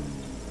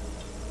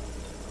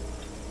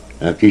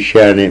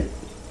akishane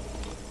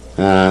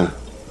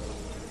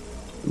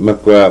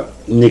makwa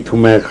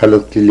nikumay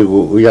khalaqtiligu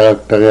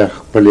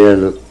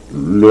uyaqtariaqpaliala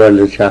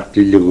luala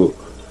saaqtiligu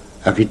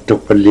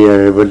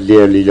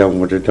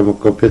akittoqpallialilamata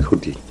tamakka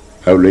pekuti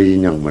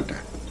aulayinangmata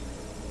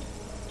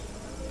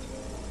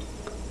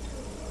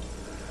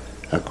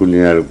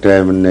akunialu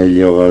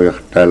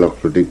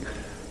taimannailiorauiaqtaalorlutik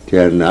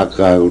tian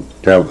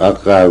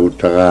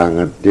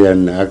aqaagutaraanga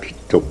tian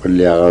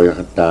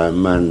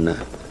akittoqpalliarauiaqtaamaanna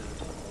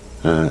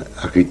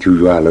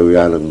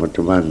akituyualauialangmata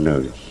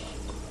maannauyo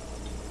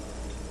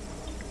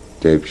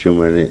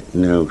taipsumani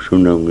nau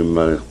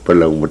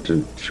sunangimariqpalaungmata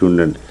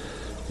sunan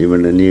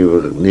imana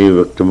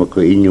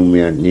niivektamakka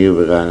inyumian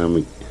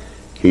niiveraangamik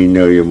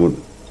kiinauyamut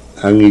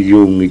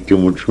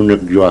angiyuungittumut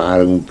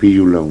sunakjuaqalangun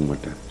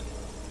piyulaungmata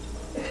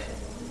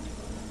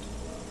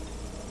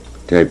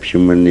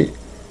taipsumani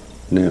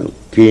nau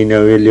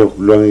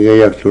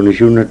kiinauyaliuqluangigayarluni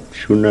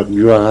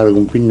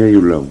sunakjuaqalangun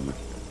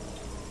pinnayulaungmata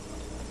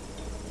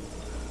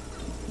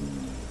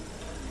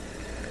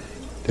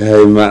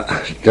taima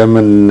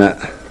tamanna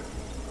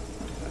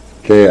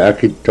te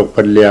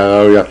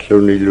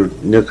akittoqalliaraujarlunilut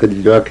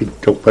neqillu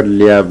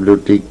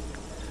akittoqalliaablutik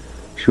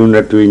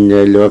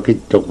sunatuinnaillu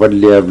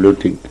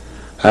akittoqalliaablutik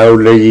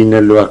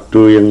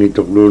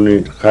aulayinaluartuuyangitoqluni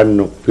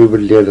qannuq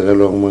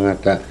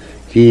pivallialeralormangata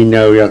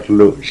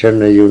kiinaujarlu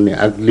sanayuni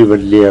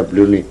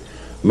aglivalliaabluni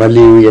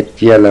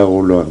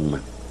maliuyattialaruluangma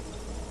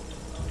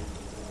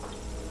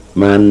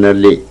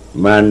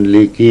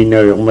maannali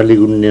kiinaujar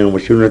maligunniangma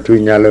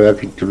sunatuinnaalaw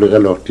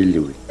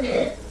akittuleqalortilluit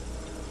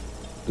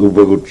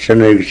ubagut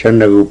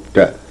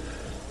sanagupta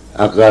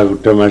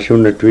aqaagutama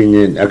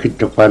sunnatuinen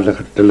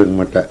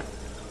akittoqaallaqattalermata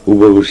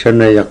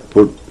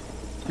ubagusanayarput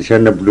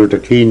sanabluta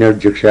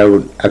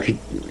kiinaujaksaavut akit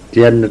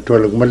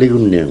tiannatualak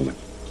maligunniangmat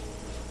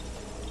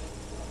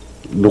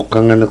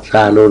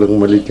nuqqanganeqsaalulak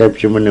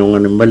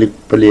malitaipsimaneungani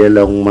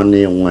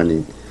malikpalialaungmaniungani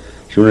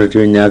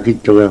sunnatuinen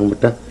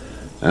akittoqaarmata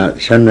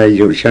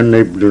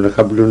sanaybluna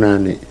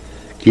qablunaani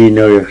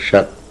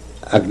kiinauyarsaq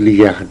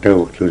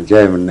agligaaqatauqlun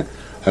jaamanna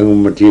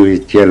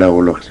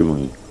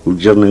angumatiuitsialaaqulorsimang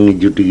ujarnangi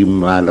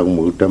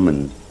jutigimaalaqmugutaman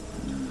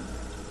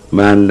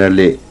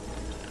maannale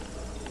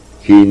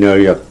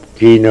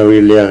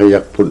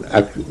kiinauiliariarpun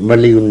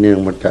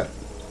maligunniarmata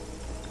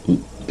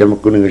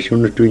tamakkunanga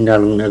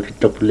sunnatuinaalungna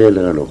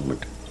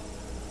akittaqpuleeleralormata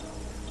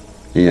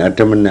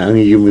atamanna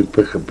angiyumik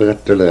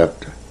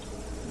peqattaleqarta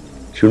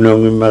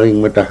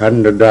sunaungimmaringmata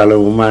 $100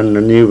 maanna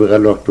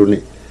niuveralortuni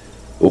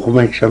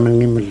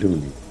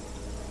uqumaiksanangimalluni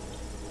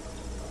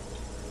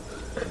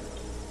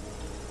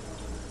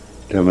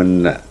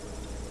tamanna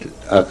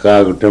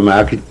aqaagutama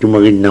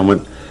akittumaginnaman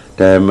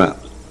taama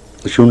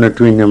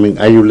sunnatuinnamin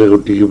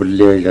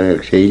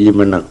ayulerutigivalliailariaqsa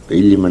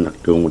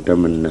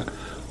illimanaqtuungutamanna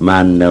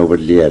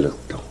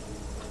maannauvallialerto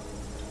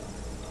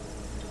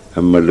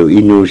ammalu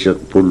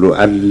inuuseqpullu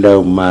allau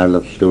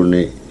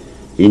maalerluni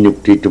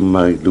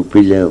inuktitummariqlu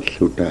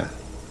pileerluta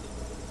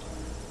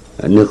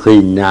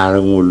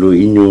neqiinnaarangullu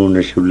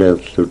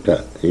inuunasuleerluta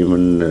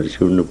imanna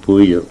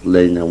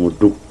sunnapuiyerlainarmu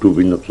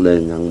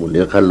tuktubinerlainarmu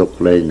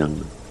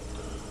eqaloqlainarmu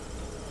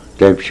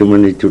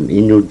taipsimanitun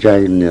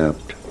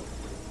inujaayunniarta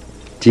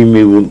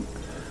timiun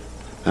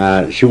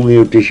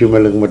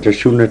sungiutisimalaqmata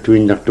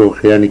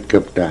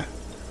sunnatuinnartuuqianikkapta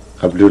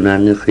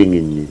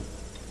qablunaaniqinginni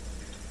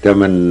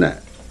tamanna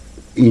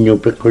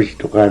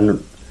inupeqqusituqaanut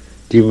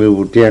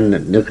timiutianna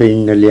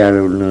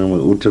neqiinnaliaalulnerma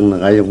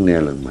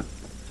uterneqajornialerma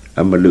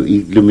amalu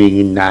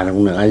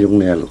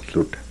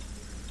iglumiinginnaalorneqajornialerluta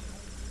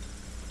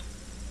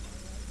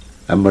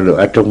amalu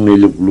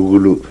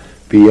atorniluqlugulu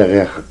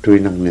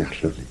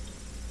piyariaqartuinarniarluni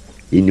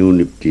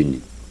inuuniptini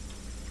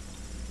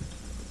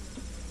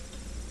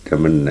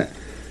tamanna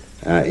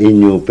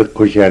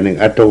inupeqqusaanik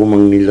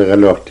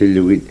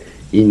atorumangnileraloartillugit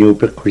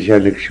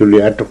inupeqqusaanik suli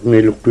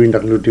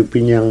atorniluqtuinarlutik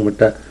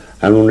piniarmata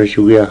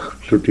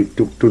angunasugiaqarlutik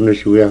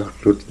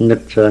tuktunasugiaqarlutik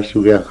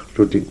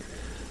natsaasugiaqarlutik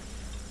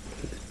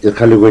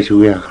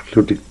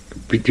eqalugasugiaqarlutik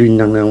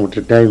pituinnarnaarmata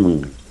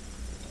taimanga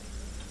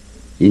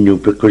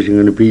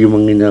inupeqqusingana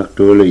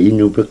piyumanginnaartuula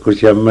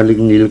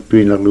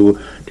inupeqqusiammaligniluqtuinarlugu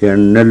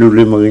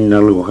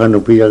tiannalulimaginnarlugu qanu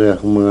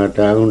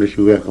piyariaqmanga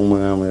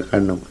angunasugiaqarmagaama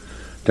qanu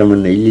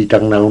tamanna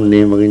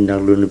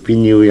illitarnarunniimaginnarluni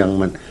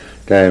piniuyarman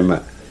taima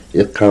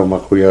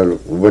eqqaumaquyalu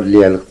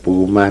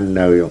vallialerpugu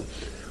maannauyo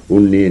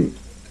unniin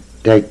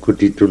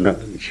taikkutituna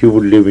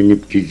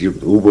sivulliviniptitut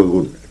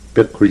ubagun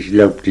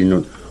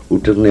peqqusilauptinun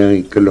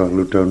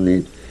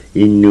uterniangikkaluarlutaunniin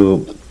innu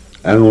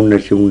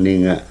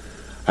angunnasungninga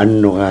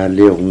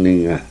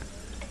annoqaaliorninga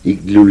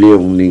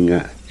igluliorninga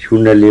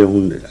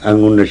sunaliorn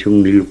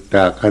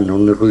angunnasungniluqtaa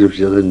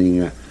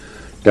qanorneqlusereninga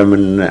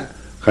tamanna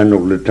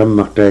qanorlu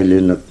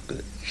tammartaileneq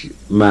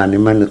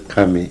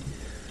maanimaneqqami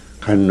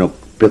qannoq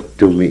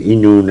peqtumi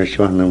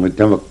inuunassuarnerma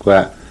tamakkua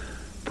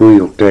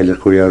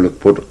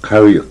puiortailiquyaluqput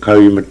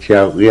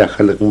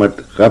qawimatsiauriaqaleqmat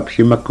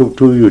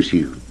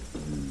qapsimakkuptuuyusigun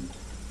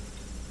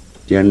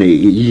tiana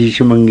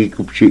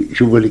illisimangikupsi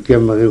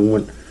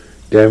suvalikiamariumat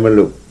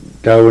taamalu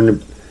taawani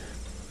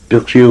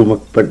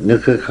peqsiumakpat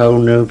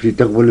neqeqaunneupsi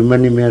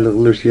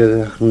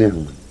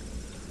taqvulimanimialerlusiariaqniarman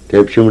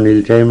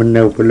taipsimunil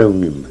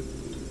taimannaupalaungimma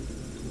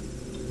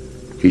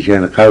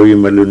kisana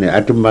qawimaluni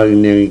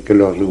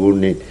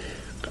atummarinniangikkaluarlugunni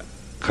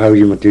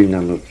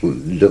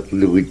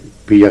qawimatuinarnerlugit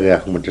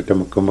piyariaqmata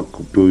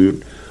tamakkamakkutuuyut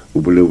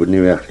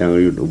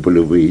upaluvaniviaqsianguyut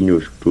upaluva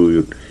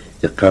inuusuktuuyut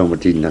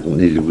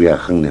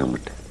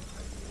eqqaumatinarnilugiaqarniarmata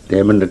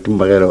taimanna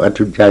tummarelo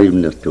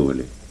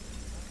atujaayunnertuuli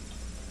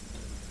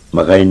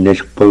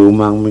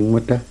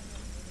maqainnasukpagumaarmingmata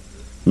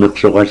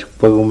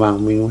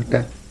meqsoqasukpagumaarmingmata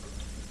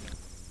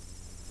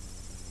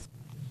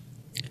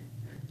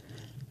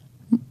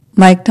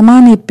Mike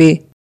tamanipi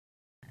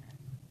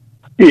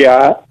ya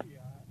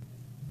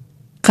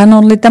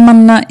qanorli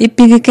tamanna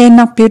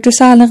ippigikainnarpiutu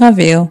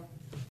saaleqaviu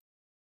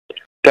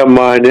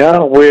tamana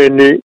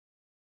weni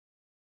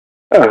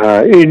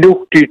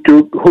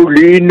inuktitut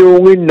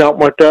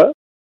huliinuunginnarmata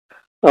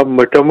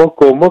amma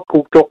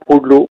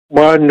tamakkomakkuktorpullu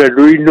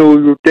maannalu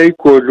inuuyu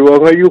taikkualu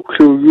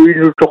angayuksuuyu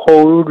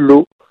inutoqorullu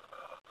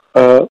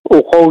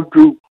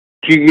uqautu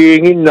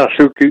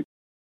tigiinginnarsuti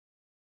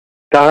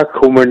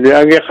taakkumani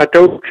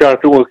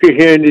angeqatautsaartunga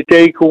kihiani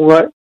taikunga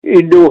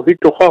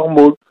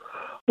inuuhitoqarmut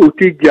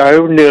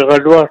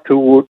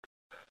utijjaayunneeraluartugut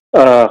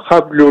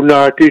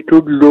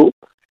qablunaatitullu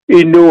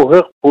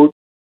inuuherput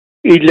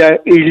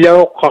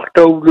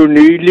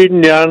ilaoqqartauluni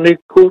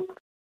ilinniarnikkut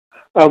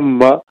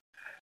amma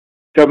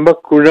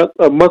tamakkunak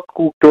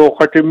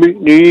amakkutooqatimik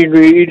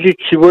niinui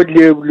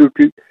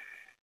ilitsivalliavlutik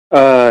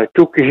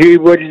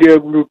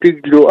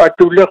tukihivalliavlutiklu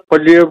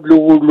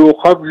atuleqqaliavlugulu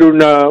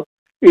qabluna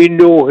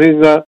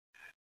inuuhinga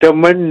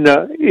tamanna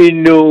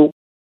inu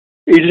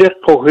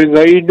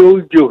ileqqohinga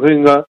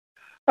inuujjuhinga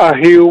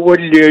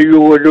ahiuwali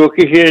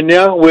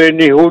yuwalukihina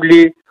weni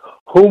huli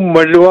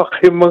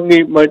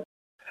hummaluakhimangimat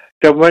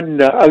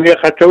tamanna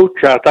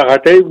agakataucha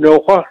takatay no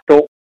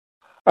kwasto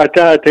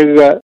ata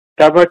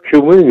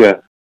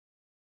tamatsuminga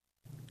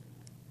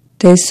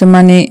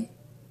Teisumani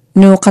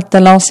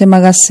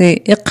ᖃnuqqattalaursimagasi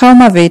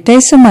iqqaumavi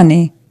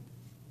teisumani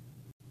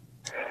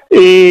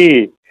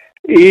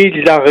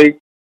ilarik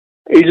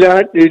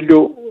ilatilu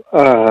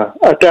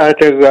ata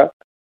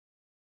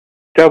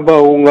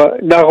tamaunga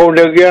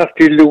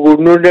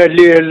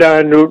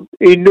narunagiartilugununalialaanut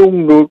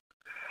inungnut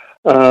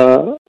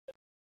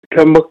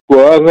tamakwa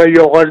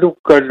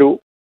angayoqalukkalu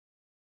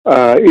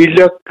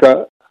ilakka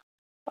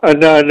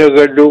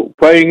anaanagalu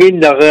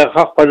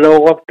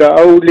painginnareaqaqqalauqapta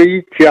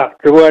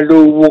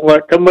auliitsiartualuuvunga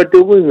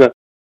tamatuminga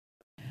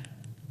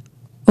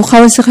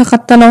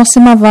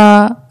uqawisiqaqqattalaursimava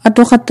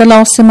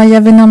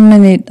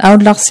atuqattalaursimayavinernanit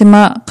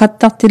aullarsima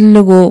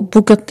qattartillugu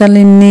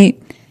ᐳකිᓅᑕᓕ구ன்նி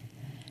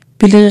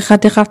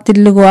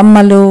ಪಿಲಿರಿqatiqartillugu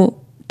ammalu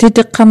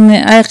titiqqarni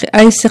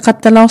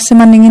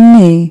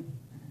aissiqattalaursimaninginni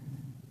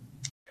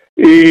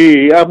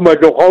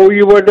ammalu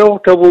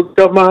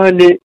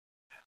qauyivalortamuttamani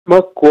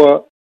makwa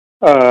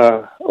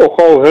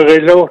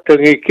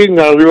oqauherilaortangi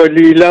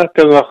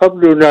kingarlualiilaartanga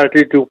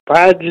qablunaatitu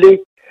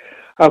paadlik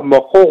amma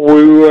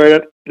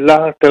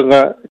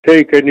qorruilaartanga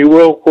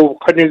taikaniuerqu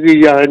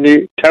qanigiyaani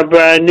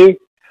tabaani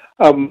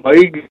amma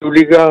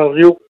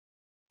iguligaariuq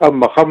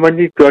amma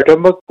qamanittu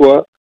atamakwa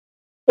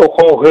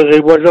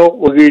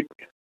oqauherivalorugit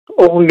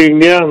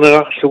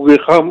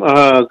orninniarnerarsugiqam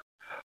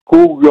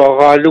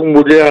kuuguaraalung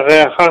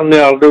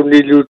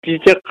muliareaqarniarlunilu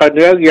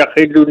titeqqaniag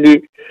yaqilluni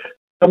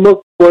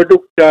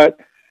tamakkualuktaat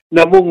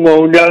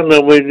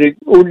namungaunarnerminik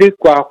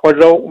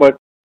ऊनिᒃකාᓅ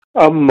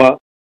amma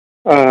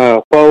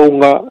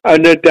paunga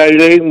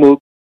anataileimut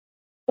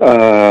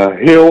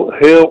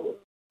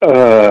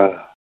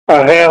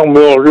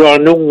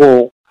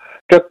ᒃᓅᓚauᕐᓂᒃ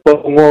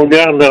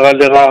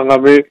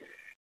takpaungaunarneraleraangami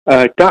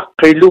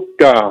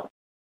taqqilukta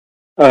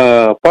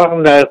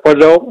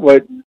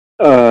parnaaqalauqmat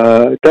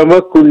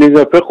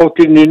tamakkuninga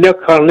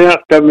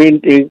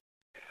pequtinninakkarniartaminti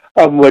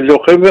amma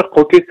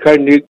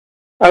luqimeqqutikkhanik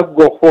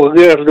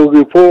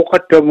aggoqforgeerlugi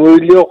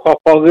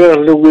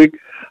fooqattamuilioqarpargeerlugit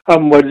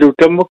ammalu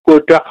tamakku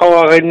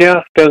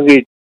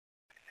taqawariniartangit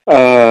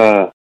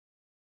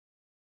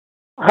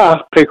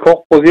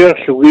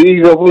aaqqikoqpageerlugi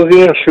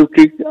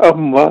igapageerlutik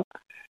amma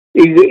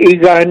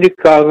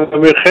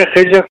igaanikkaangami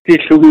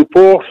qeqilertillugi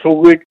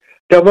poorsugit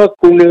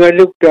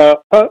tamakkuningalukta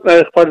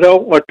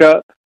qaqalauqmata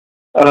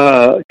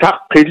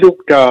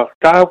taqqilukta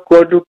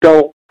taakkualukta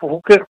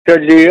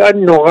ዄukiᓅtaᓕ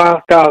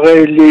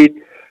annoqaartaareeliit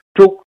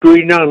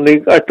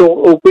tuktuinarnik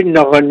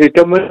upinnerani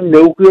tamanna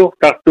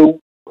ukiortartu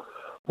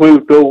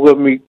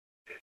muutougamik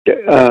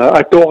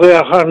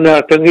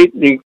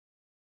atoreaqarnaatangitnik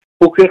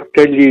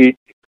Łukiᓅtaᓕ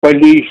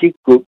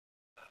paliisikkut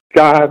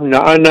taamna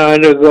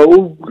anaanaga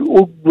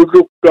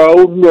udbulukta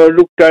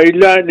unnualukta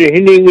ilaani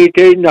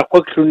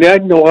hiningitainnaqaksuni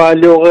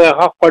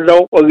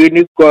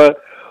annoqaalioriaqaqqalauqaginikka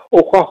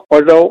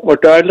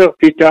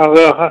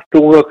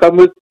uqarqalauqmataalertitaareaqartunga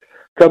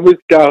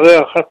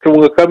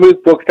kamiktaareaqartunga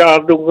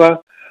kamikpaktaartunga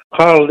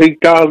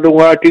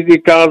qarliktaarlunga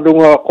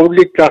tigitaarlunga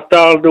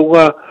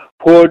qulliktartaarlunga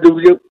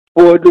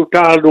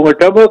puadutaarlunga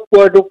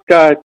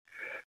tamakkualuktaat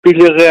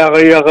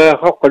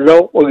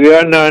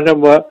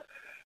pilireariareaqaqqalauqagianaanama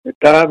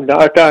taamna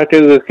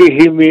ataataga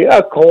kihimi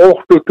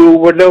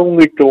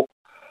akhoqortutuuvalaungittu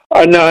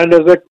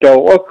anaanagattau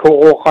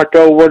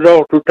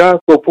akhoqoqatauvalortu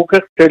taakku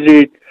Łukiᓅtaᓕ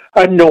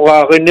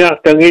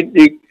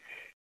annoqaariniartangitnik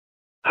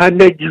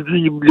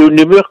hanajiblu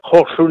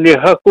meqqorsuni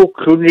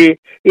hakuksuni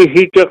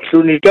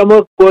ihitersuni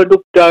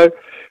tamakkualuktaat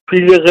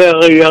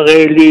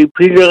pilireariareeli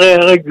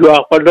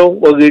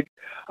pilirearijuaqalauqagit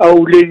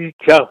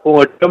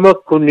aulegitsiarpunga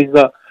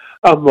tamakkuninga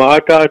amma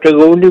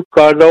ataataga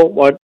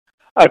ঊনিᒃකාᓅmat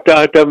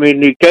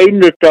ataatamini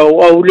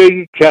tainatau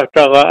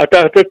aulegitsiartaqa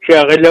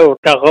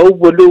ataatatsiarilaortaqa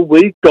uvaluuva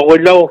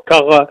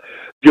ittorilaortaqa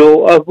jo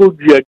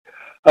agudjat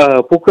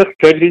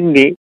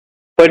Łukiᓅtaᓕnni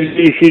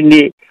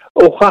palliisini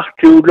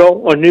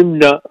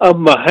uqartiulorqanimna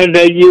amma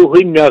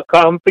hanayiuhinna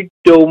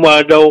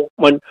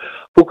kaampittuumaalauqman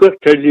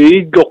Łukiᓅtaᓕ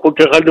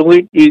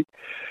iddoqutiqalungit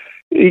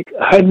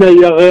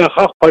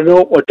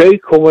hanayariaqaqqalauqa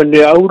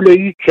taikkumani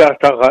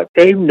aulegitsiartaqa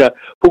taimna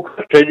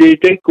Łukiᓅtaᓕ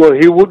taikku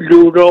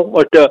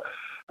hiulluulorqata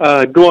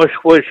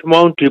Northwest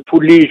Mounted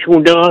Police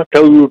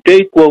unerartauyu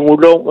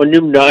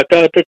taikkuangulorqanimna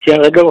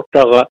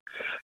ataatatsiarilaortaqa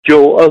jo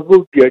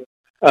agudjat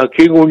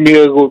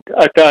kinguniagut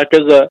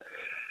ataataga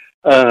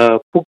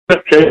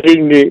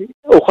Łukiᓅtaᓕnni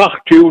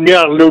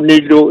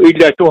uqartiuniarlunilu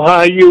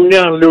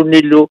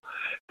ilatuhaayiuniarlunilu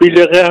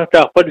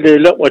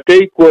pilireartaaqpalleelaqwa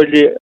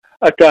taikkuali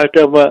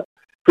ataatama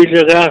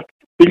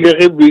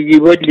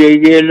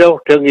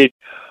pileribigivalliagialaortangit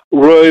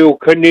Royal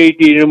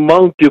Canadian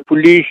Mounted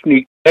Police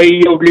ni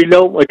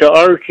taiyaulilaumata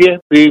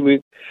RCMP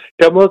mik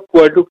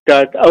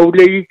tamakkualuktaat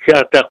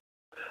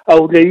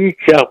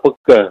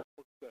aulegitsiarpakka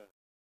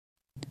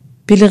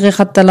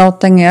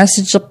pileriqattalaortangi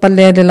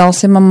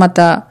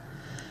asitseqqallialilausimammata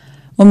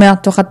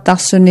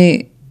umiartuqattarsuni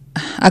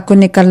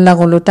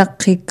akunikallarulu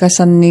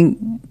taqqikkasanni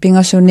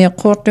pingasuni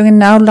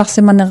quurtunginna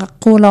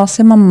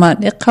aullarsimaneqaqquulaorsimammaat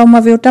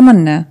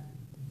iqqaumaviutamanna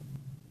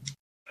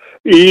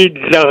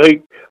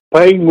lari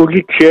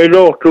paingulit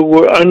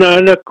sielortugu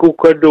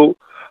ananakukadu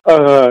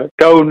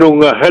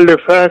taununga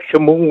Halifax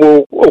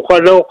mungo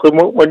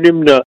ukalauqimo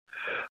manimna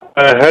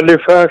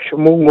Halifax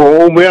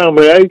mungo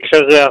umiame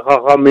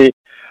aiksagaqaqami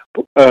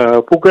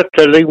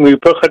publiktaligmi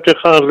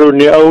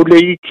paqatiqarluni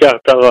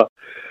ᒐᕉᓂᒃ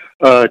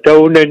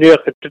taunani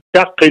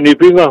taqqini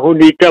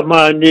pingahuni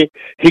tamani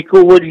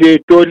hikuwalli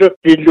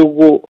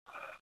tolertilugu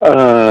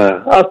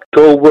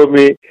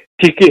October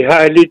tiki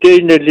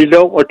holiday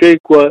lilaw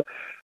otaykwa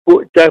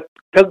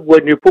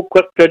tagwani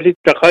publiktalig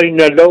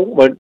taqayna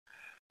lawman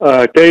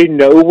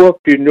tayna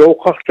uwapti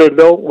noqaqta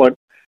lawman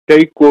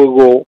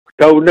taykwago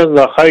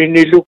taunanga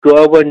qayniluktu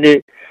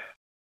awani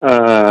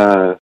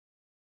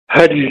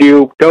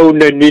halliu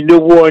taunani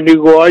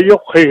nuwanigo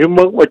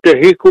ayoqhimak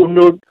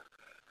matahikunun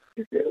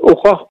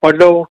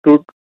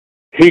uqaqpalawtut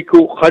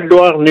hiku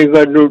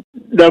qalluarniganu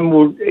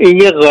namun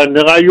ingeran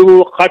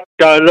rayu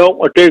qattalaw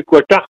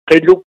otaykwa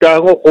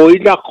taqqiluktaango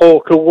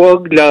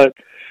qoilaqortuguaglaan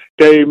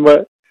tayma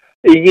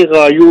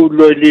ingerayu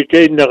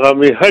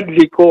loilitaynaqami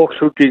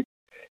hallikorsutik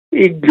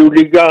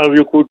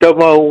igluligaaryuku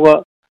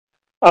tamaunga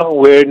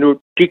arweenu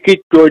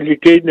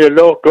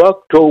tikittualitaynalertu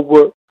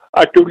October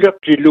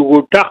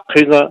atulertilugu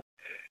taqqinga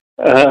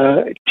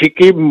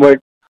tikimmat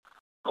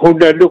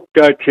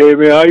hunalukta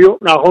cheme ayo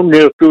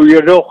naqunnertu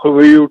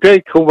yaloqhumiyutay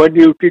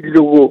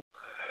kumaniutillugu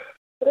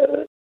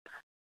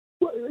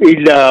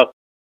ila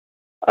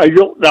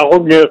ayo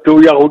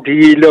naqunnertu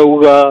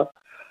yaqutigilawga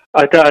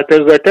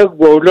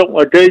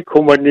ataatagatakgolong atay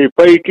kumani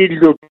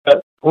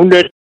paitilluta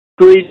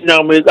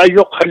hunatuinarmig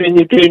ayo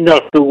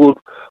qalingitaynartugut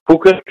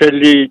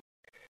publiktalig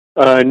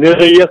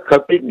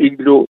neriyakkapin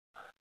iglu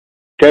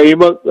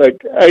taimak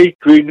ay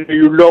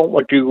tuinayulong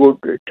matigut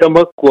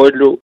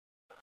tamakwalu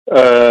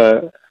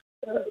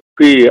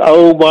pi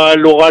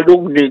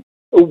aumaluqalugnik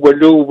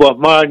ubaluba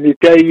mani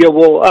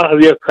tayyawo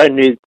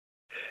arriakkanik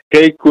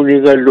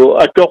taykunigalu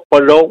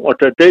atoqpalong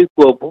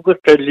otataykuwa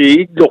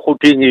publiktalig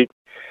igluqutingit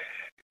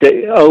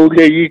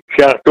ᒐᕉනිᒃ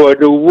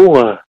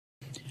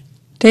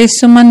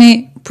Teissumani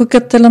ṕကိ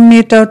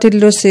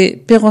ᓅᑕᓕಗುᓐনুಥ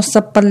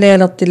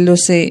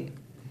piqorsappallialertillusi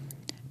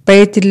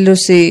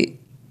paitillusi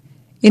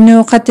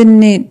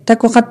inuuqatinni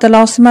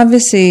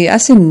takuqattalaorsimavisi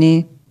asinni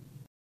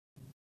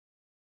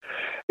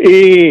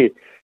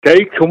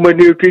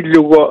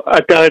taikkumaniutillugu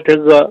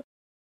ataataga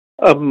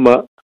amma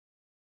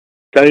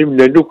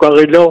taimna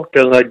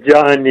nukarilortanga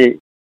jaani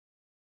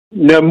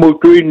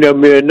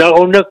namutuiname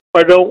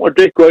naqunakpalong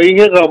otaykwa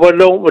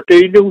ingeqavalong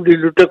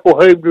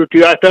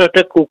otainunglilutakuhaibluti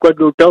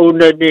ataatakukadu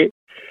taunani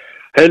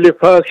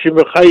Halifax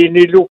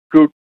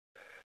qayniluktud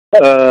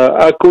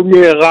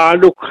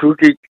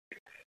akunieqaaluksutik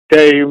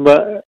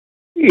taima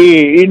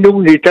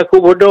inungni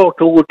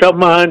takuvalortugu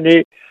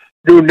tamani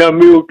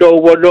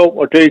nunamiutauvalong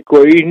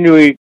otaykwa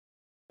inuit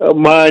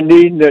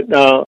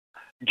maanina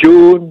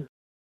June,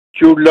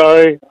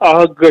 July,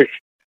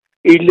 August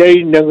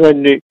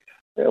ilaynangani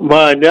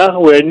maana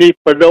weni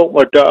palo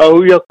mata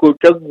auya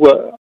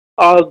kutagwa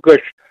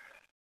August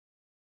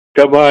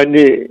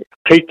tamani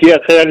khitia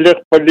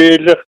khalek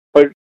palelek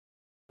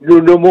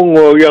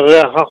nunumungo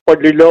ya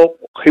haqpalilo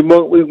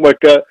khimang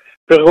mata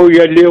pero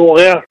ya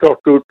leorer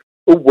tortut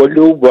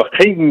ubalu ba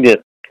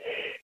khingnet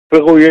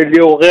pero ya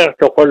leorer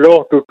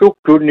tokolo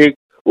tutunik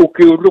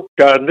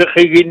ukiulukta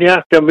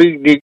nekhiginya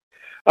tamignik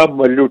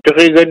amalu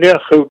teganya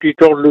khauti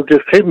torlu de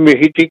khimmi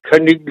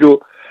hitikhaniglu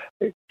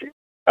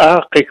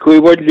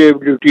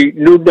aqikuiwallebluti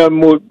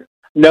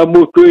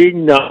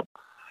namutuinna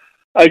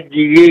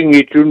ajiging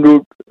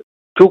itunu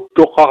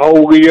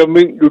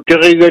tuktuqaqaugiyamik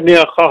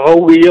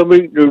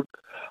luteriganiaqaqaugiyamik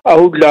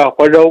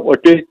aulaqalaw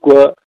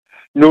otaykwa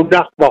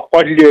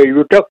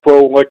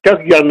nunaqpaqpalleeyutakpaunga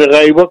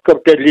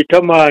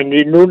takyarneraiwakkaptalitamani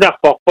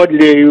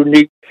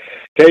nunaqpaqpalleeyunik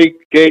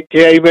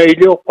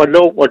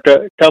taymailioqqalaw ota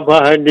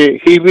tamahani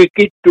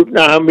hiwikittut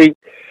naamik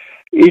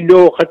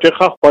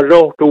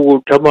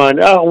inoqatiqaqpalortugu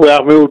tamani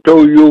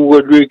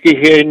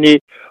arwearmiutauyyuugaluikiheni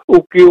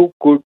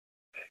ukiukkut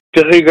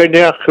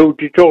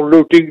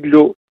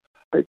teriganiaqqiutitorlutiglu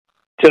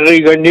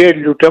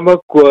teriganiallu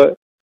tamakkua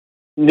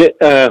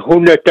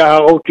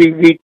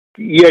hunataarutigit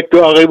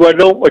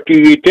yatuarivalong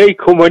otigitay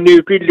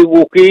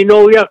kumaniutillugu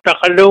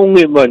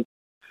kiinouyartaqalaungiman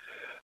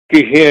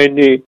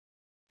kiheni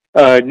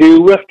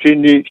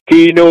niuertini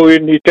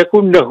kiinouyani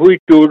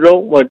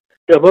takunnahuittuulorman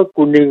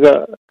tamakkuninga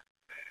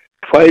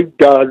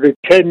 $5,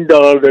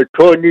 $10,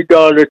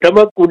 $20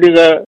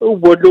 tamakkuninga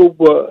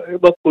ubaluba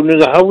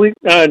makkuninga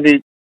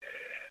hawitnani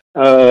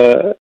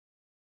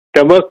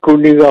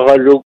tamakkuninga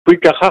qaluk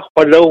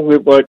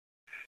pitaqaqpalaungiman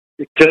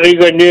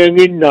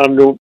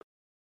teriganianginnarnut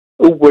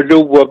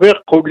ubaluba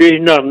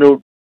meqquliinarnut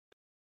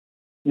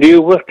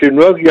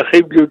niuertinuak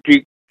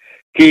yaqiblutik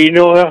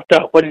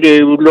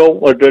kiinoartaqpalleeyulong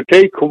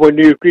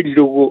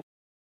otataykumaniutillugu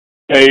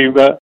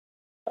taima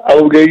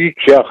ᒐᕉ니ᒃ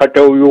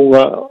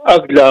qatauyunga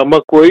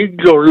aglamakwa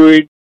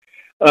iglorluit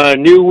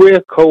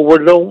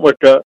niueqauvalong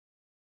mata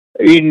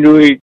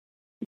inuit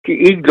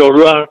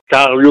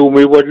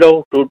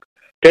iglorluartaarluumivalortut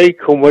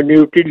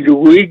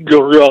taykumaniutillugu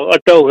iglorluar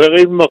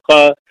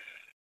atauherimmaqa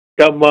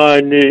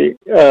tamani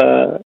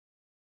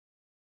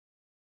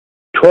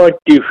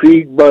 20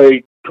 feet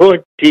by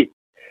 20.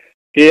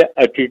 Yeah,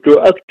 at it to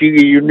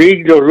actually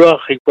unique the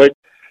rocky, but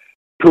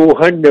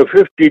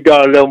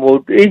 $250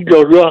 mod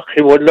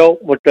ʻiʻloʻaloʻaki walau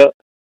mata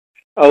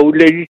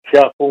ʻaʻoᕉeniᒃ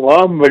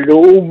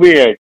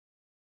ʻaʻmaluʻumiat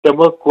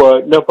tamakua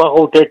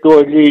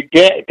napaqutatuali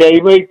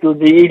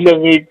taimaituni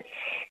ilangit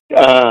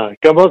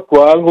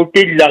tamakua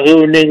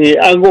angutillariunigi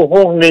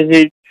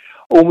anguhornigi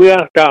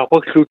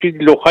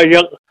umiartaaqpaklutiglu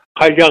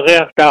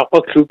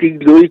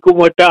qajaqeartaaqpaklutiglu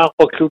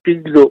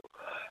ikumataqpaklutiglu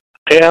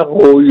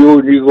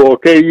qiaquyunigo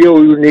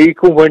taiyuyuni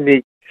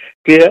ikumanik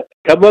kia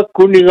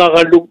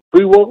tamakkuningaqalu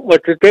piwaq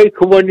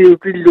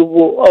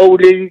matataikumaniutillugu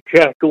ʻaʻoᕉeniᒃ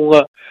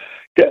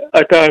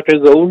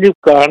ataataga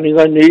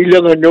ʻuniᒃkārningani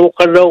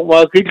ilanganoqalau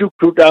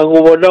maakiluktut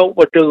aanguvalau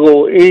matago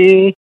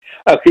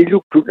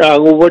akiluktut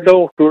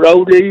aanguvalauqtut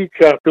ʻaʻoᕉeniᒃ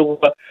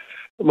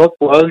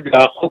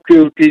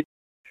makuaglaaqokiutit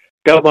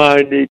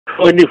tamani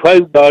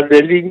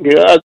 $25 lingi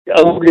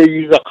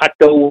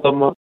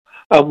ʻaʻoᕉeniᒃaqatauama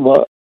ama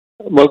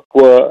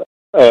makua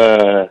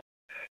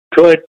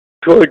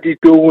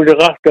 22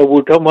 naqartavu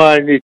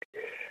tamanit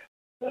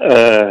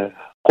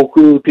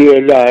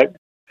qukiutialaat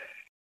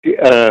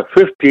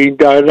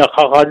 $15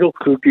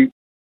 qaqaluqluti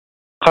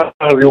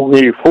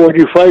qarlungi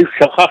 45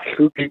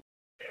 saqarluti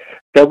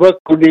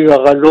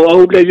tamakkuningaqalu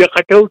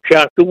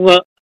ʻaʻoᕉeniqatautsiartunga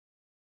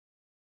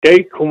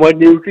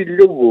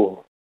taikkumaniutillugu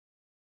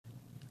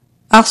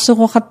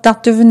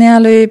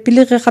арсуқуқаттартувниалуи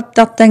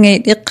пилиқиқаттартанги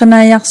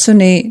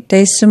иққинаиарсуни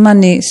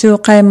таиссумани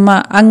сууқаимма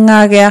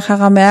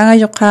ангаагиахарами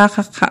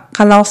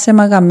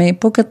агажоқаақақалаорсимагами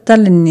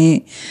пукерталинни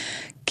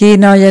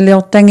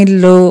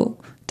киноялиортангиллу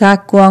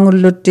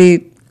тааккуангуллути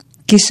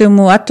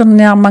кисуму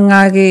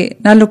аторниармангааги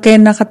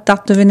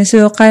налукеиннақаттартувини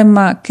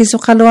сууқаимма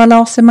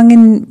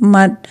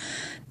кисуқалуалаорсимагиммат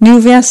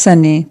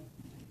ниувиассани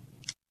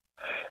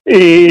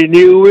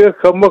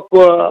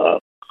ниувиаккамаква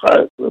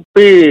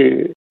пи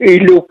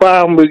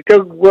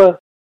илупаармитагва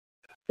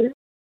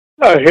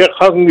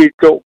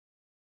ахеқангито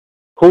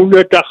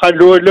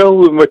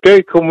хунатақалуалауи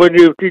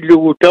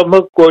матайкуманиутиллугу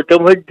тамаккуа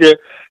тамаджа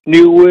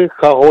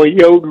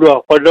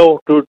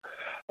ниувиаккаруйауллуақалаортут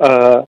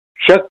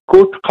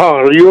саккут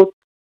қариут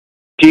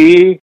ти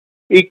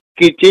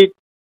иккитит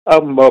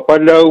амма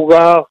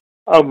палаугаа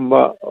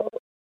амма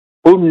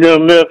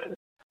уннернер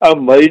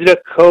амма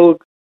илаккаут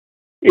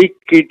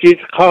иккитит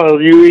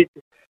қариуит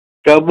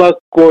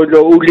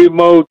tamakkuala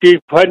ulimaути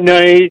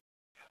panait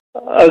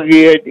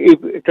agiat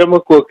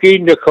tamakku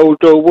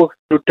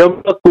kiinakautauwaktu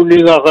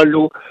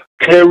tamakkuningaqalu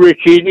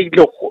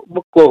clarity-niglu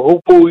makku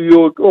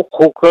hupuyuut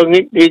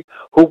uqqukangitnik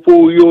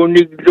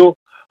hupuyuuniklu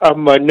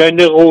amma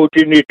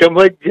naneruutini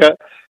tamadja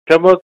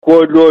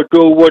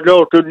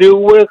tamakkualuatuuwalortu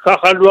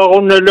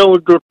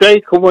niueqqaqaluaqunalautu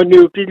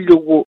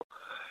taikkumaniutillugu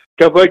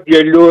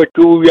tamadja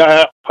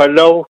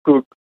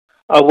luatuuyaaqalaortut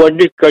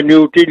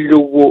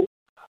avanikkaniutillugu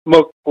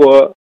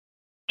makkua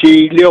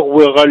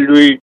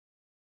tiilerweqalluit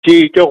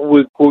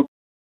tiiterwikut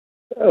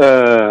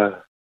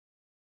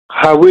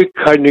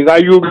hawikkaning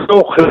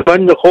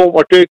ayulloqqimanneqoom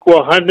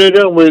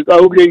ataikkuahannerermik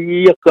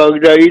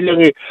ʻaʻoᕉeniᒃkaaga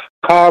ilangi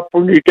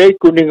kaapuni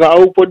taikkuninga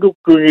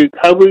aupaduktunik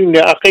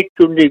hawingne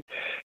aqiktunik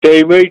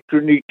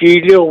taimaittunik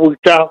tiilerwik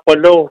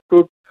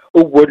taaqpalaortut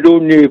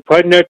uwaluni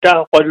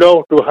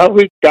panataaqpalaortu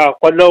hawik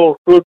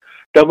taaqpalaortut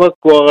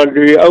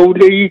tamakkuaqallui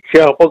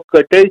ʻaʻoᕉeniᒃkaaqa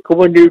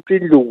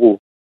taikkumaniutillugu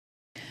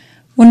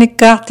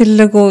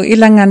униккаартиллугу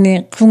илангани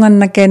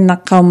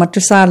қунгannакеиннаққаума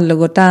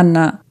тусааллугу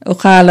таана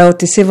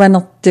уқаалаути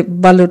сиванерти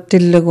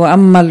балуттиллугу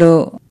аммалу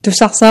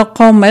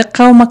тусарсааққаума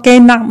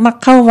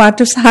эққаумакеиннаққауваа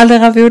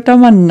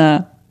тусаалеравиутаманна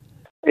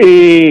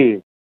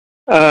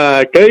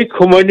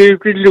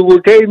таиккуманиутиллугу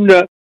таимна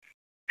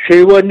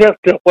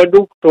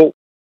сиванертеқалукту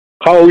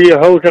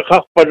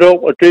қауяхаутеқарпалоо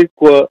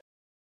атаиккуа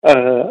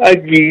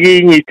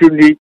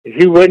агигингитуни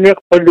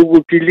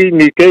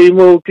сиванерпалугутилини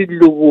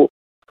таимаутиллугу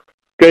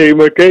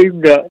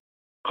таимна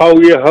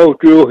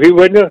qauyahauttu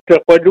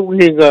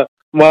hivanertaqalugninga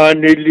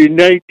maanili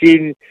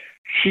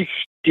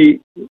 1960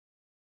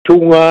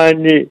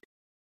 tungaani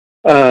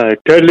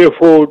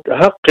telefon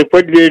haqqi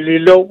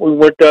pallelilau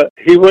mata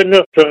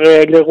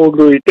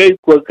hivanertaqaaleqului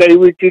taikkua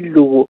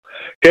kaivitillugu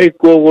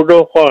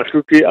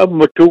taikkuagunoqaarluti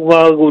amma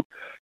tungaagut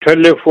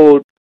telefon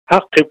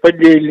haqqi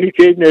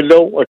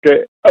pallelikenelau ata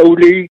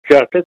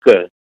ʻaʻoᕉeniᒃkaatakka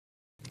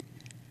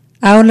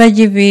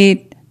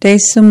aulajivit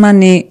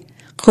taissumani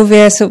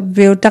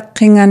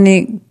quviasubbiutaqqingani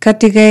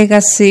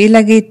katigaigassi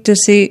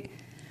ʻilagiittusi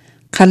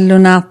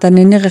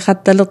qallunaartani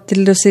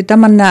niqiqattalertillusi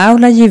tamanna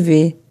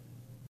aulajivi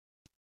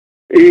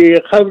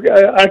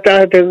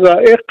ataataga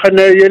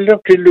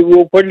eqqanayallertillugu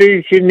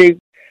paliisinik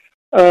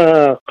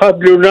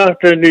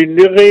qablunaartani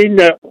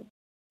niqiina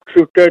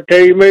sutta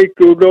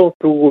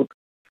taimaittuulortugut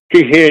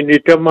kihiani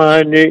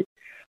tamaani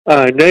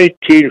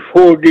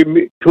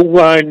 1940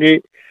 tungaani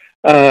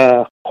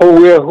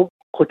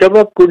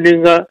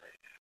tamakkuninga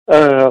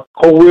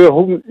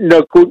qawiyahum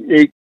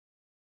nakunik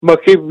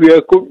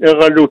makibiyakun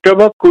naqalu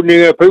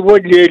tamakkuninga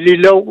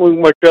piwallialilau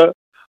mata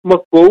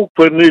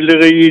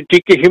makkuuqpanileriin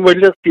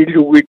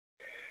tikihimalertilugit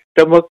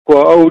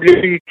tamakkua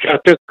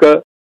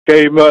ʻaʻoᕉeniᒃkaatakka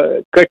taima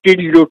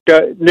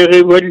katilluta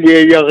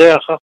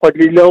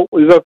nerivalliayariaqarpalilau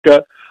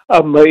igapta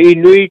amma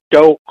inuit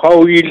tau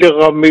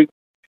qauyileramik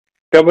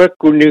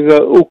tamakkuninga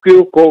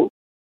ukiuko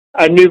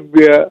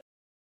anibya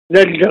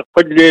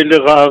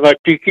nallaqalleleeraaga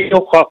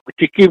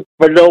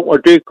tikipalaw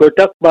atiko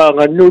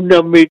takmaanga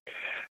nunamit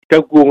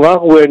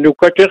takungarwenu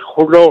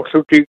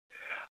katerxulorsutik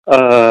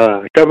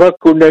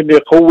tamakkunani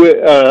quwe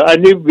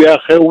anibya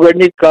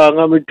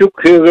ᒃeuganikkaangami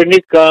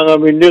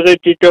tukheeganikkaangami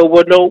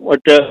neretitawalaw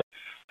ata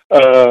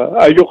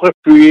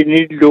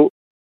ayuqattuinillu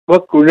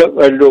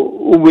makkunaqallu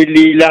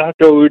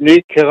umililaartawini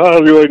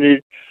kerarluani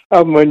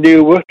amma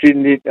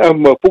niuwatinit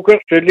amma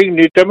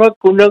publiktaligni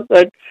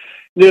tamakkunaqat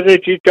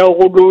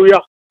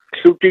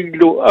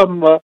neretitawruluyaqsutiglu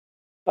amma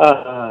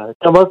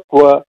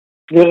tamakkua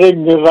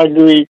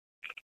nerenneralui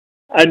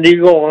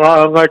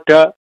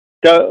anigoraangata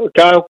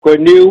taakwa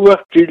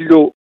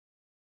niuwaqtillu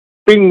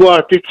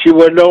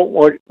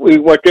pingwaatitsiwalaw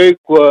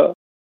iwataikwa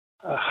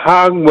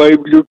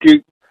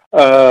haangmaiblutik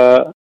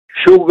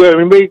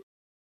sugarmik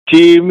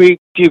timik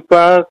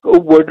tipak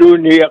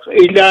ubaduni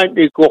ilan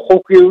iko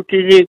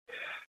ყოფ기우티니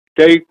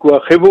taikwa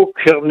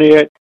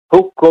ᒃ목herniat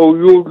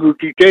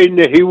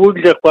hukkauyulutitaina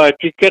hiwullerpaa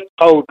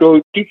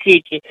tikekqauto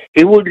tikiti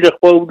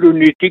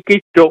hiwullerpauluni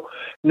tikitto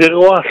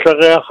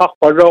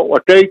nerwaassareaqarpalo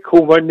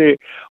ataikkumani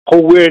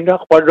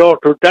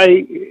quweenarpaloortu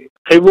tai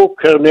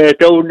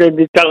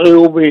ᒃ목herniataunani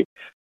tariumi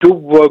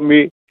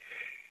tuvvami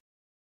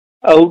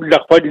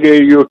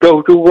aullarpalleeyu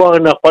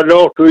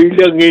tautuguarnarpaloortu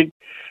ilangin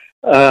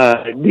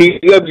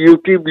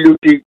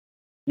nigablutik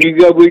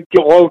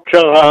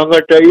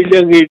nigabittoqautsaraangata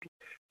ilangit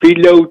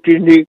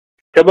pilautini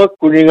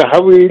tamakkuninga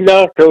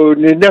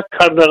hawilaartauni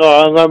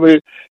nakkarneraangami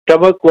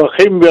tamakkua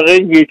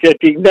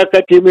qimmeringiitatik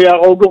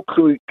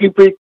nakatimiaquluksugi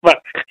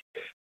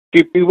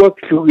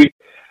kipiwaksugi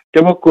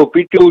tamakkua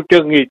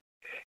pituutangit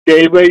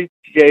taimai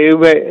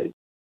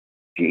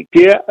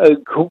tia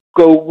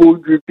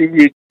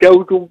hukkauguutigit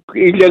tautu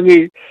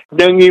ilangi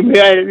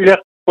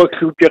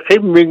nangimiallerpaksuti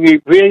qimmingi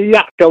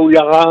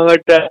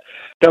piayartauyaraangata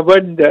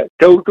tamanna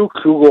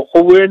tautuksugu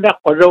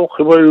quweenarpalaw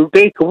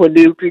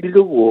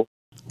qimalutaikumaniutillugu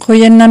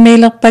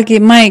Quyannameelerpagi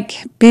Mike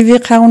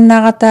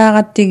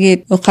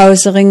piviqarunnaqataaqattigit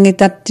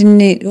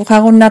uqauseringitattinni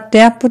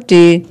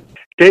uqarunnartiarputi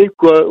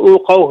taikwa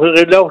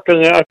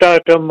uqauherilaurtanga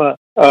ataatama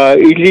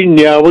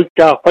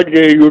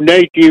ilinniarviktaarpalle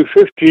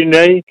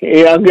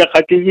 1959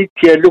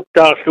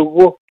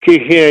 angeqatigittialuktaarlugu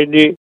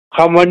kihiani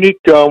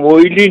qamanittuamu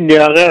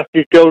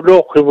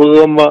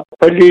ilinniareartitauloqqimugamma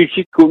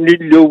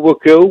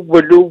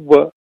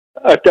paliisikkunilluuvakauvaluuva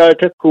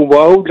ataatakkumu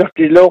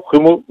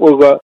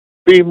aullartilauqqimuga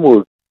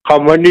pimut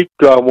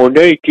qamanittuamu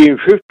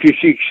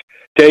 1956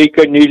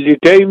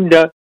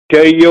 taikanillitaimna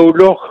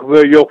taiyauloqma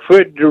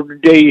federal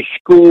day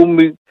school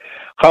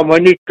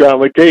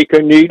qamanittuamu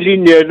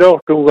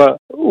taikanillinnialortunga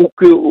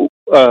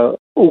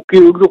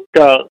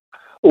ukiuluktaa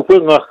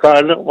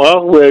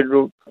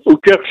upengaqqaanaqmaarwelu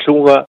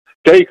utersunga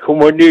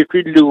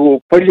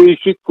taikkumaniitillugu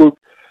paliisikkut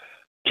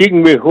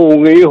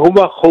tingmihuungi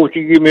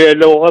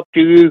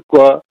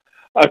humaqquutigimialoraptigikua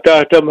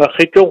ataatama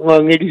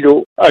qitorngangillu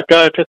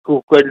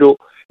ataatakkukallu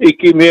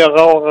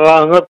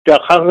ikimiaqaraangapta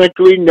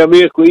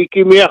qangatuinnamiaku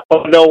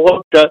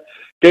ikimiarpalaurapta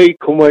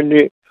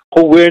taikkumani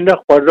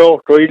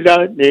quweenarpaloortu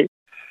ilaani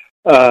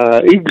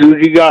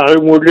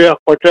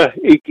igludigaarimulliarpata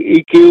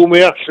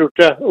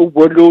ikiumiarsuta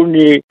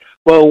ubaluni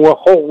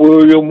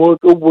maungaqorruuyumut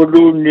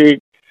ubaluni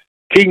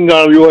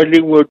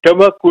kingaariualingu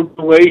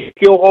tamakkununga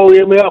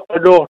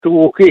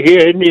ikiorauimiarpaloortugu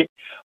kihiani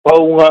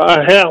paunga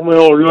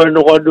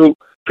ahermeorluanuqalu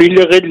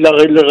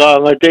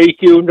pileqillaqilleraanga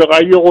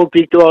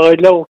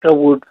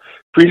taikiuneqayorutituarilaurtavut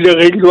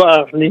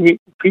pileqilluaarningi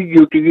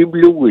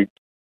piyyutigibluguit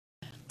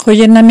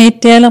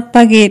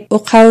Quyannameettialerpagit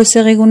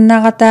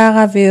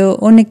uqauserigunnaqataaqaviu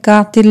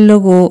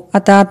unikkaartillugu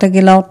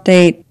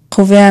ataatagilaurtait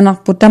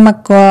quvianarpu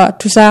tamakkua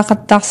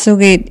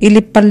tusaaqattarsugit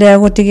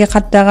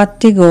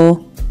ilippalliagutigiqattaqattigu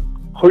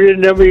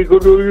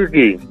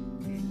Quyannameekuluyuti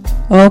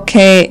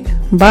Okay,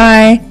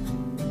 bye.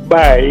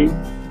 Bye.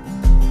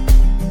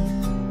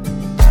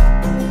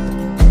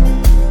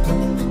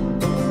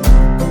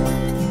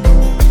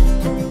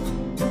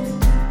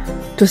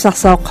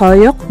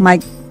 Tusaqsauqauyuq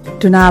Mike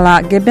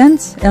Tunala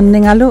Gibbons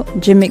ᒃningalu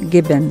Jimmy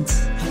Gibbons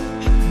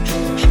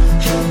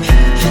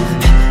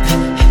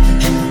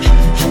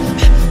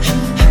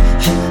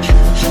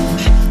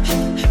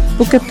ṕ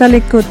ကိᓅᑕᓕ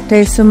구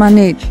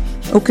ᓐᓄથ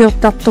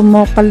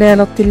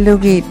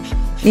ukiurtartummoorpallialertillugit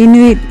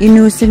inuit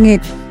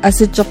inuusingit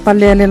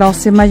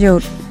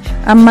asitsoqqallialilorsimayut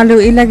ammalu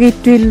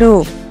ilagittuillu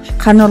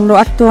qanerlu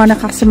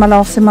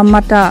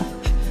attuaneqarsimalaorsimammata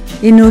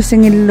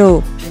inuusingillu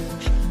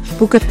ṕ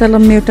ကိ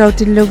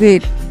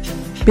ᓅtalermiutautillugit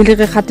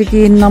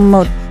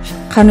piliqiqatigiinnermut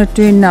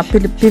qanutuinna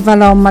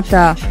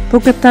pivalaormata ṕ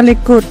ကိᓅtaᓕ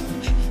구ᓐ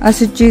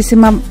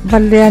asitjiisima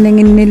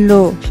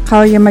vallianinginnillu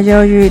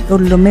qauyamayoyuit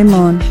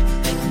ullumimun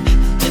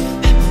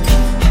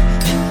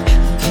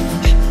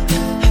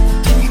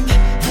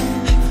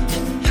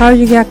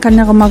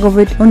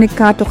qauyigiakkannequmaguvit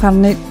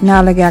unikkaatuqarnit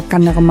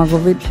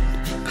naalagiakkannequmaguvit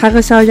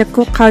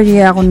qarisaujakku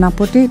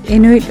qauyigiaqunnarputit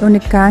inuit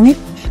unikkaangit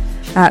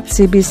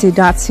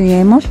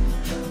 @cbc.ca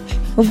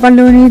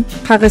ubballuunit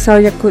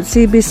qarisaujakku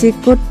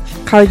cbc-kkut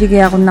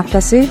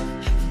qauyigiaqunnartasi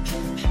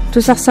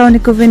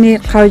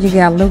tusarsaunikuvinit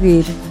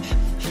qauyigiarlugit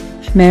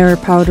Mayor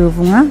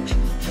Pauduvunga,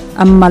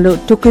 Ammalu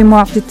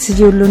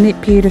Tukimuartitsiuluni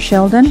Peter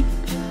Sheldon,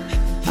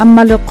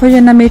 Ammalu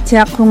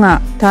Koyanametiakunga,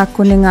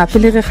 Takuninga,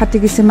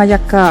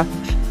 ಪಿಲಿರಿಖತಿಗಿಸಿಮಯಕ್ಕ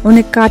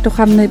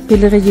УНИΚΚАУᓯᒃᓅᓐ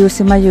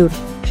ಪಿಲಿರಿಯೂಸಿಮಯೂರ್,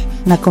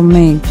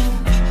 Nakomeng.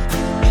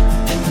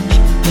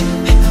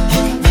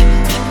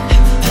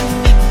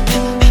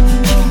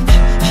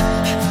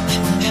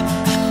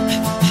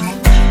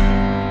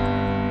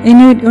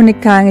 Inuit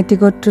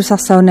УНИККАангитигут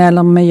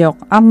тусарсаунаалермайоқ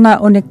арна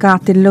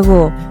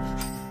УНИККАартиллугу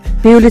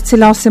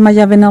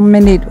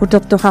ᖃулитсилаорсимаявинерминит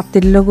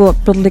утертухартиллугу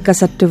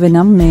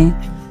перликасаттувинерми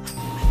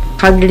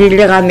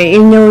қаглилерами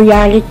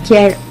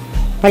инуяалитсиал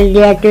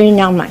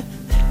паллиатуинармат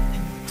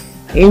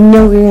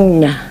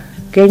иннугингна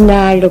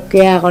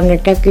кинаалукиаагорна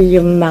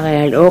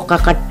такиюммариал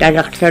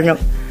ооқақатталерлунук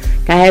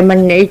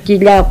тааманна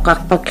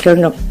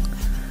итилаоққарпаксунук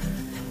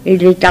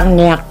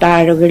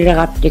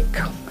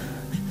илитарниартаалугилераптикку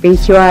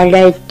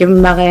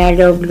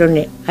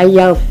писуалаиттуммариалууглуни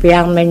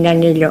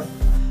аяуппиарминнанилу.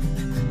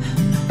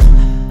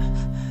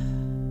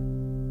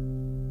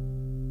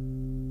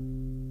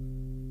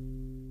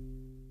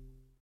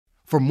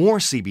 For more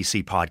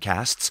CBC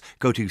podcasts,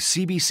 go to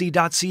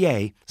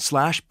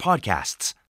cbc.ca/podcasts.